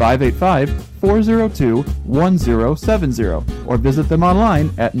 585-402-1070. That's 585-402-1070. Or visit them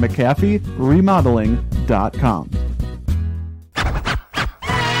online at McAfeeRemodeling.com.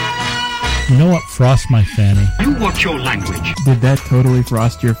 You know what frosts my fanny? You watch your language. Did that totally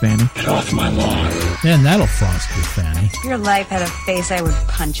frost your fanny? Get off my lawn. Man, that'll frost your fanny. If your life had a face, I would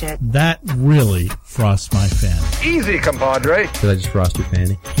punch it. That really frosts my fanny. Easy, compadre. Did I just frost your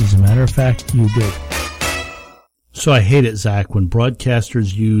fanny? As a matter of fact, you did. So I hate it, Zach, when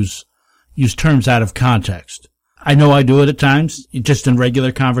broadcasters use terms out of context. I know I do it at times, just in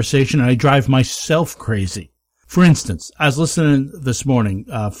regular conversation, and I drive myself crazy. For instance, I was listening this morning,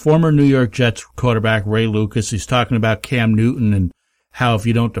 former New York Jets quarterback Ray Lucas, he's talking about Cam Newton and how if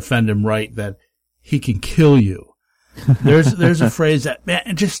you don't defend him right, that he can kill you. There's a phrase that,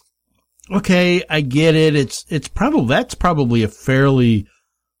 man, just, okay, I get it. That's probably a fairly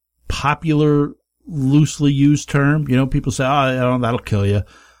popular, loosely used term. You know, people say, oh, that'll kill you.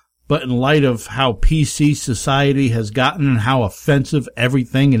 But in light of how PC society has gotten and how offensive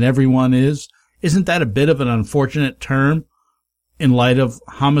everything and everyone is, isn't that a bit of an unfortunate term in light of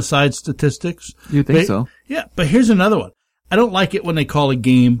homicide statistics? You think so? Yeah, but here's another one. I don't like it when they call a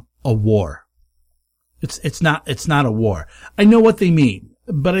game a war. It's not a war. I know what they mean,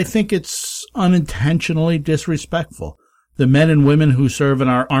 but I think it's unintentionally disrespectful. The men and women who serve in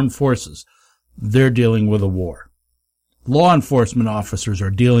our armed forces, they're dealing with a war. Law enforcement officers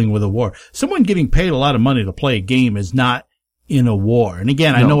are dealing with a war. Someone getting paid a lot of money to play a game is not in a war. And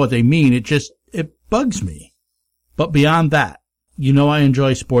again, I know what they mean. It bugs me. But beyond that, you know I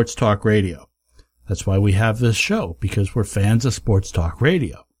enjoy sports talk radio. That's why we have this show, because we're fans of sports talk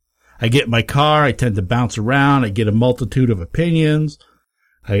radio. I get in my car, I tend to bounce around, I get a multitude of opinions.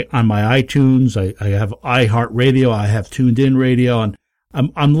 On my iTunes, I have iHeartRadio, I have Tuned In Radio, and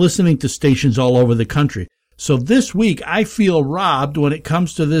I'm listening to stations all over the country. So this week, I feel robbed when it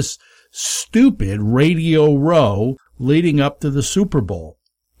comes to this stupid Radio Row leading up to the Super Bowl.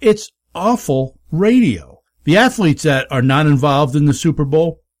 It's awful radio. The athletes that are not involved in the Super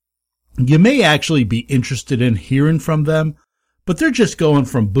Bowl, you may actually be interested in hearing from them, but they're just going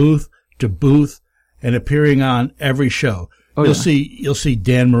from booth to booth and appearing on every show. You'll see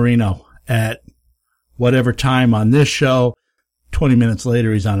Dan Marino at whatever time on this show. 20 minutes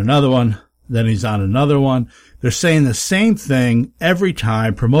later, he's on another one. Then he's on another one. They're saying the same thing every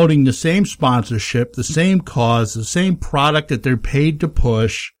time, promoting the same sponsorship, the same cause, the same product that they're paid to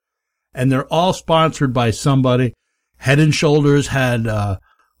push. And they're all sponsored by somebody. Head and Shoulders had,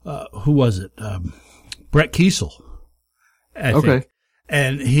 who was it? Brett Kiesel, I think.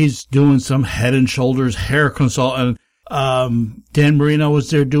 And he's doing some Head and Shoulders hair consultant. Dan Marino was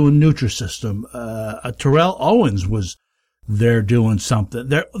there doing Nutrisystem. Terrell Owens was there doing something.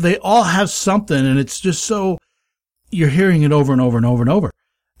 They all have something, and it's just so, you're hearing it over and over and over and over.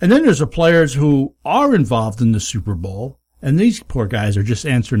 And then there's the players who are involved in the Super Bowl, and these poor guys are just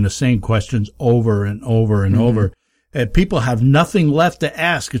answering the same questions over and over and over. And people have nothing left to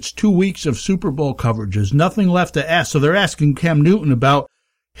ask. It's 2 weeks of Super Bowl coverage. There's nothing left to ask. So they're asking Cam Newton about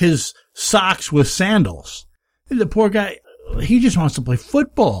his socks with sandals. And the poor guy, he just wants to play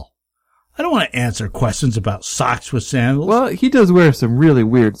football. I don't want to answer questions about socks with sandals. Well, he does wear some really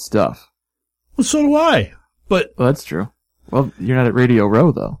weird stuff. Well, so do I. But well, that's true. Well, you're not at Radio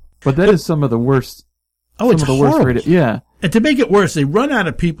Row, though. But that is some of the worst. It's horrible. Worst yeah. And to make it worse, they run out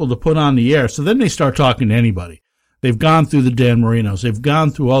of people to put on the air, so then they start talking to anybody. They've gone through the Dan Marinos. They've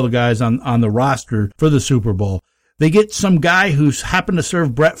gone through all the guys on the roster for the Super Bowl. They get some guy who's happened to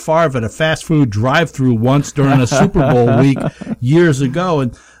serve Brett Favre at a fast food drive-thru once during a Super Bowl week years ago.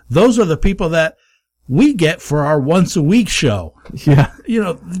 And those are the people that we get for our once-a-week show. Yeah. You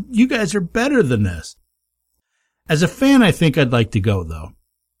know, you guys are better than this. As a fan, I think I'd like to go, though.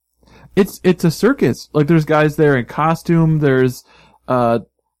 It's a circus. Like, there's guys there in costume. There's,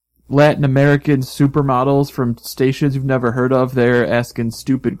 Latin American supermodels from stations you've never heard of there asking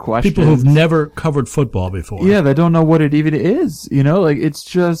stupid questions. People who've never covered football before. Yeah, they don't know what it even is. You know, like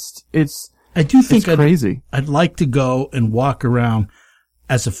it's I do think crazy. I'd like to go and walk around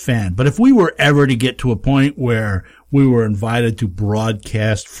as a fan. But if we were ever to get to a point where we were invited to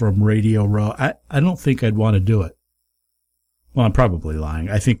broadcast from Radio Row, I don't think I'd want to do it. Well, I'm probably lying.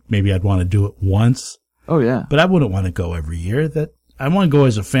 I think maybe I'd want to do it once. Oh, yeah. But I wouldn't want to go every year. I want to go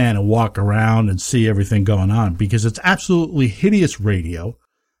as a fan and walk around and see everything going on because it's absolutely hideous radio.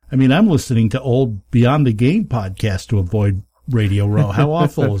 I mean, I'm listening to old Beyond the Game podcast to avoid Radio Row. How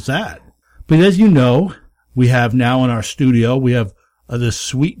awful is that? But as you know, we have now in our studio, we have this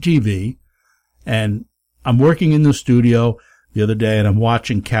sweet TV, and I'm working in the studio the other day, and I'm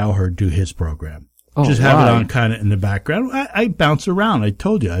watching Cowherd do his program. Oh, just have it on kind of in the background. I bounce around. I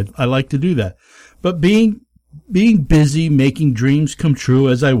told you, I like to do that. But being busy, making dreams come true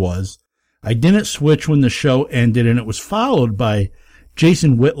as I was, I didn't switch when the show ended, and it was followed by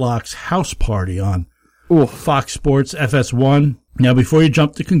Jason Whitlock's house party on Fox Sports FS1. Now, before you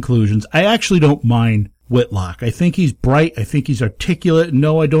jump to conclusions, I actually don't mind Whitlock. I think he's bright. I think he's articulate.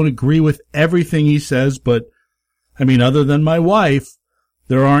 No, I don't agree with everything he says, but, I mean, other than my wife,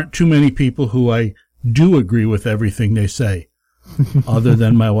 there aren't too many people who I do agree with everything they say, other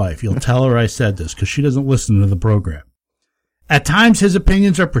than my wife. You'll tell her I said this because she doesn't listen to the program. At times, his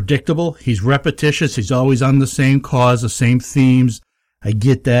opinions are predictable. He's repetitious. He's always on the same cause, the same themes. I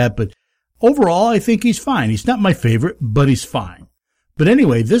get that, but overall, I think he's fine. He's not my favorite, but he's fine. But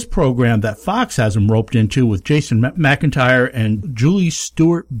anyway, this program that Fox has him roped into with Jason McIntyre and Julie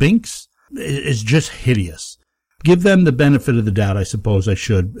Stewart-Binks is just hideous. Give them the benefit of the doubt, I suppose I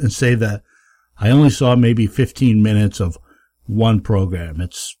should, and say that I only saw maybe 15 minutes of one program.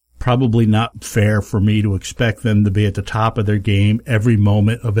 It's probably not fair for me to expect them to be at the top of their game every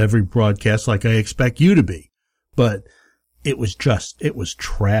moment of every broadcast like I expect you to be. But it was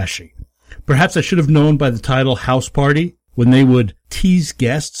trashy. Perhaps I should have known by the title House Party when they would tease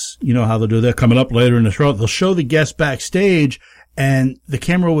guests. You know how they'll do that coming up later in the show. They'll show the guests backstage and the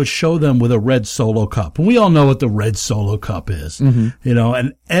camera would show them with a red Solo cup. And we all know what the red Solo cup is, you know,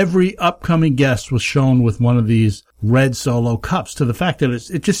 and every upcoming guest was shown with one of these red Solo cups to the fact that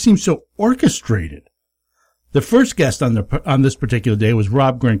it just seems so orchestrated. The first guest on this particular day was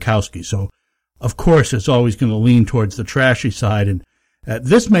Rob Gronkowski. So, of course, it's always going to lean towards the trashy side. And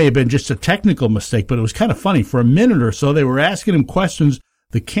this may have been just a technical mistake, but it was kind of funny. For a minute or so, they were asking him questions.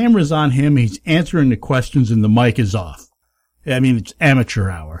 The camera's on him. He's answering the questions, and the mic is off. I mean, it's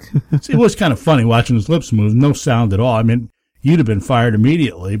amateur hour. It was kind of funny watching his lips move. No sound at all. I mean, you'd have been fired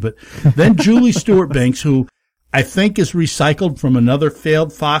immediately. But then Julie Stewart-Binks, who I think is recycled from another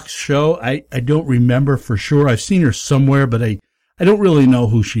failed Fox show. I don't remember for sure. I've seen her somewhere, but I don't really know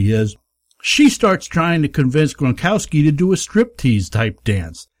who she is. She starts trying to convince Gronkowski to do a striptease type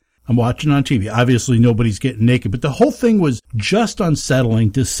dance. I'm watching on TV. Obviously, nobody's getting naked, but the whole thing was just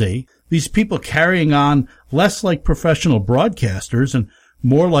unsettling to see. These people carrying on less like professional broadcasters and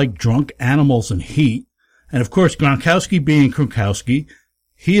more like drunk animals in heat. And of course, Gronkowski being Gronkowski,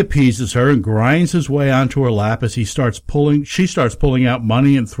 he appeases her and grinds his way onto her lap as she starts pulling out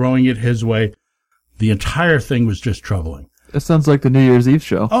money and throwing it his way. The entire thing was just troubling. It sounds like the New Year's Eve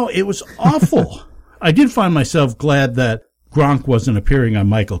show. Oh, it was awful. I did find myself glad that Gronk wasn't appearing on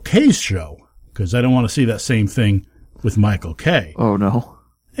Michael Kay's show, because I don't want to see that same thing with Michael Kay. Oh, no.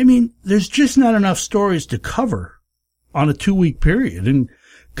 I mean, there's just not enough stories to cover on a 2-week period, and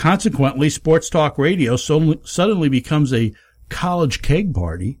consequently, sports talk radio suddenly becomes a college keg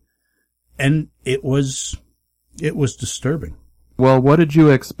party, and it was disturbing. Well, what did you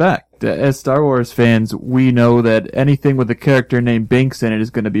expect? As Star Wars fans, we know that anything with a character named Binks in it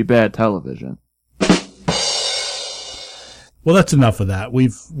is going to be bad television. Well, that's enough of that.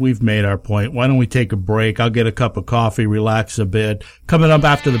 We've made our point. Why don't we take a break? I'll get a cup of coffee, relax a bit. Coming up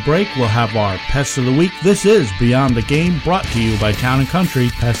after the break, we'll have our Pest of the Week. This is Beyond the Game, brought to you by Town & Country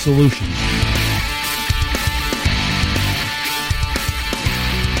Pest Solutions.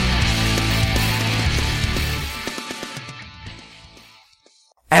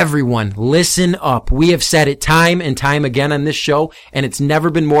 Everyone, listen up. We have said it time and time again on this show, and it's never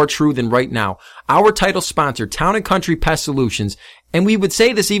been more true than right now. Our title sponsor, Town & Country Pest Solutions, and we would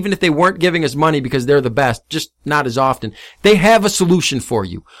say this even if they weren't giving us money because they're the best, just not as often. They have a solution for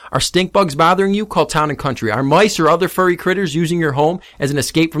you. Are stink bugs bothering you? Call Town & Country. Are mice or other furry critters using your home as an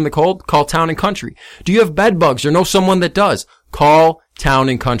escape from the cold? Call Town & Country. Do you have bed bugs or know someone that does? Call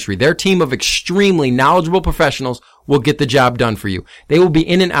Town & Country. Their team of extremely knowledgeable professionals will get the job done for you. They will be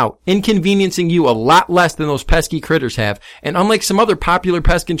in and out, inconveniencing you a lot less than those pesky critters have. And unlike some other popular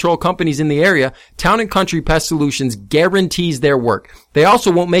pest control companies in the area, Town & Country Pest Solutions guarantees their work. They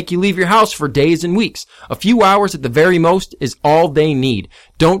also won't make you leave your house for days and weeks. A few hours at the very most is all they need.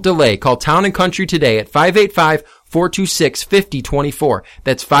 Don't delay. Call Town & Country today at 585-426-5024.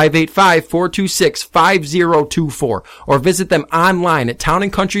 That's 585-426-5024. Or visit them online at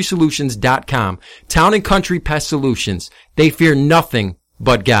townandcountrysolutions.com. Town & Country Pest Solutions. They fear nothing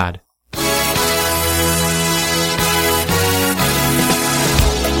but God.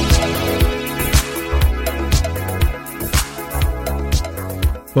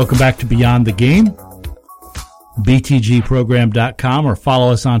 Welcome back to Beyond the Game. BTGprogram.com, or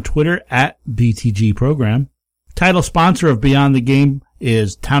follow us on Twitter at BTGprogram. Title sponsor of Beyond the Game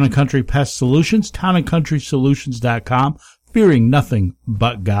is Town & Country Pest Solutions, townandcountrysolutions.com, fearing nothing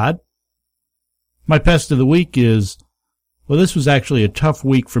but God. My pest of the week is, well, this was actually a tough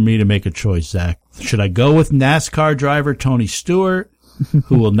week for me to make a choice, Zach. Should I go with NASCAR driver Tony Stewart,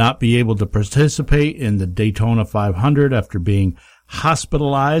 who will not be able to participate in the Daytona 500 after being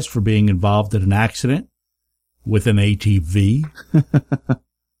hospitalized for being involved in an accident with an ATV?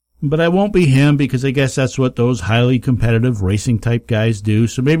 But I won't be him, because I guess that's what those highly competitive racing type guys do.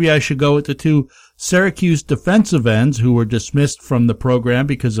 So maybe I should go with the two Syracuse defensive ends who were dismissed from the program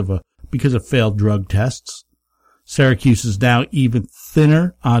because of failed drug tests. Syracuse is now even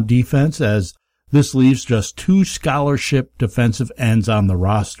thinner on defense, as this leaves just two scholarship defensive ends on the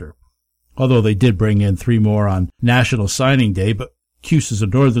roster. Although they did bring in 3 more on National Signing Day, but Cuse is a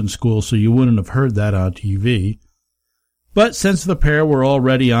northern school, so you wouldn't have heard that on TV. But since the pair were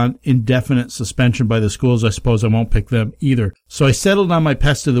already on indefinite suspension by the schools, I suppose I won't pick them either. So I settled on my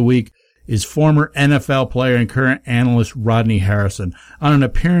pest of the week is former NFL player and current analyst Rodney Harrison. On an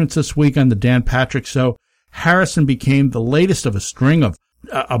appearance this week on the Dan Patrick Show, Harrison became the latest of a string of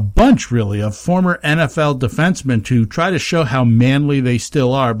a bunch, really, of former NFL defensemen to try to show how manly they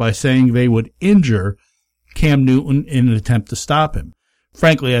still are by saying they would injure Cam Newton in an attempt to stop him.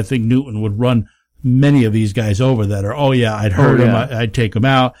 Frankly, I think Newton would run many of these guys over that are, I'd hurt him, I'd take him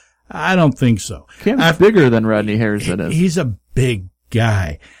out. I don't think so. Cam's bigger than Rodney Harrison is. He's a big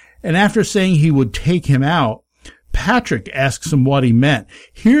guy. And after saying he would take him out, Patrick asks him what he meant.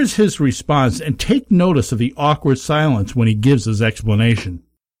 Here's his response, and take notice of the awkward silence when he gives his explanation.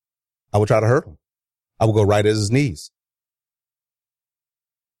 I would try to hurt him. I would go right at his knees.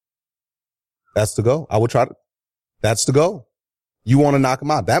 That's the goal. That's the goal. You want to knock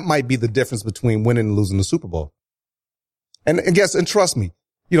him out. That might be the difference between winning and losing the Super Bowl. And trust me,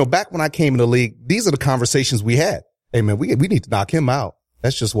 back when I came in the league, these are the conversations we had. Hey man, we need to knock him out.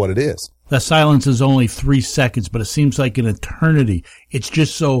 That's just what it is. That silence is only 3 seconds, but it seems like an eternity. It's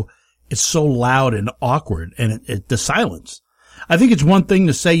just it's so loud and awkward, and the silence. I think it's one thing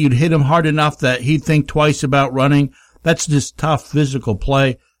to say you'd hit him hard enough that he'd think twice about running. That's just tough physical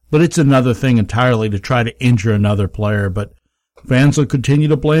play, but it's another thing entirely to try to injure another player. But fans will continue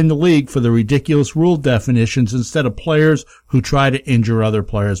to blame the league for the ridiculous rule definitions instead of players who try to injure other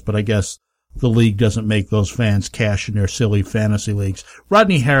players. But I guess the league doesn't make those fans cash in their silly fantasy leagues.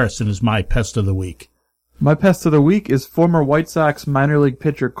 Rodney Harrison is my pest of the week. My pest of the week is former White Sox minor league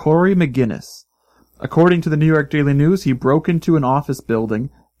pitcher Corey McGinnis. According to the New York Daily News, he broke into an office building,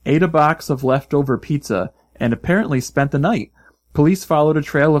 ate a box of leftover pizza, and apparently spent the night. Police followed a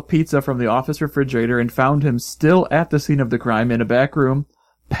trail of pizza from the office refrigerator and found him still at the scene of the crime in a back room,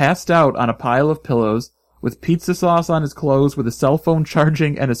 passed out on a pile of pillows, with pizza sauce on his clothes, with a cell phone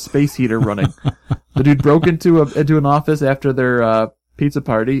charging and a space heater running. The dude broke into an office after their pizza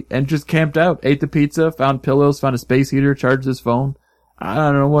party and just camped out, ate the pizza, found pillows, found a space heater, charged his phone. I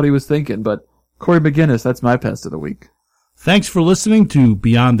don't know what he was thinking, but Corey McGinnis, that's my pest of the week. Thanks for listening to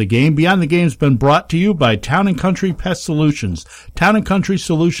Beyond the Game. Beyond the Game has been brought to you by Town & Country Pest Solutions,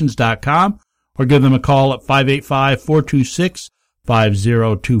 townandcountrysolutions.com, or give them a call at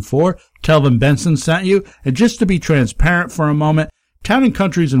 585-426-5024. Tell them Benson sent you. And just to be transparent for a moment, Town &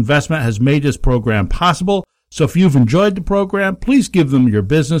 Country's investment has made this program possible. So if you've enjoyed the program, please give them your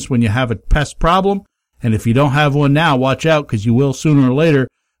business when you have a pest problem. And if you don't have one now, watch out, because you will sooner or later.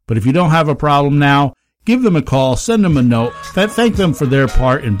 But if you don't have a problem now, give them a call, send them a note, thank them for their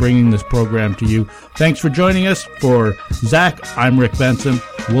part in bringing this program to you. Thanks for joining us. For Zach, I'm Rick Benson.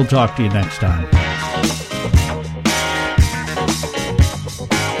 We'll talk to you next time.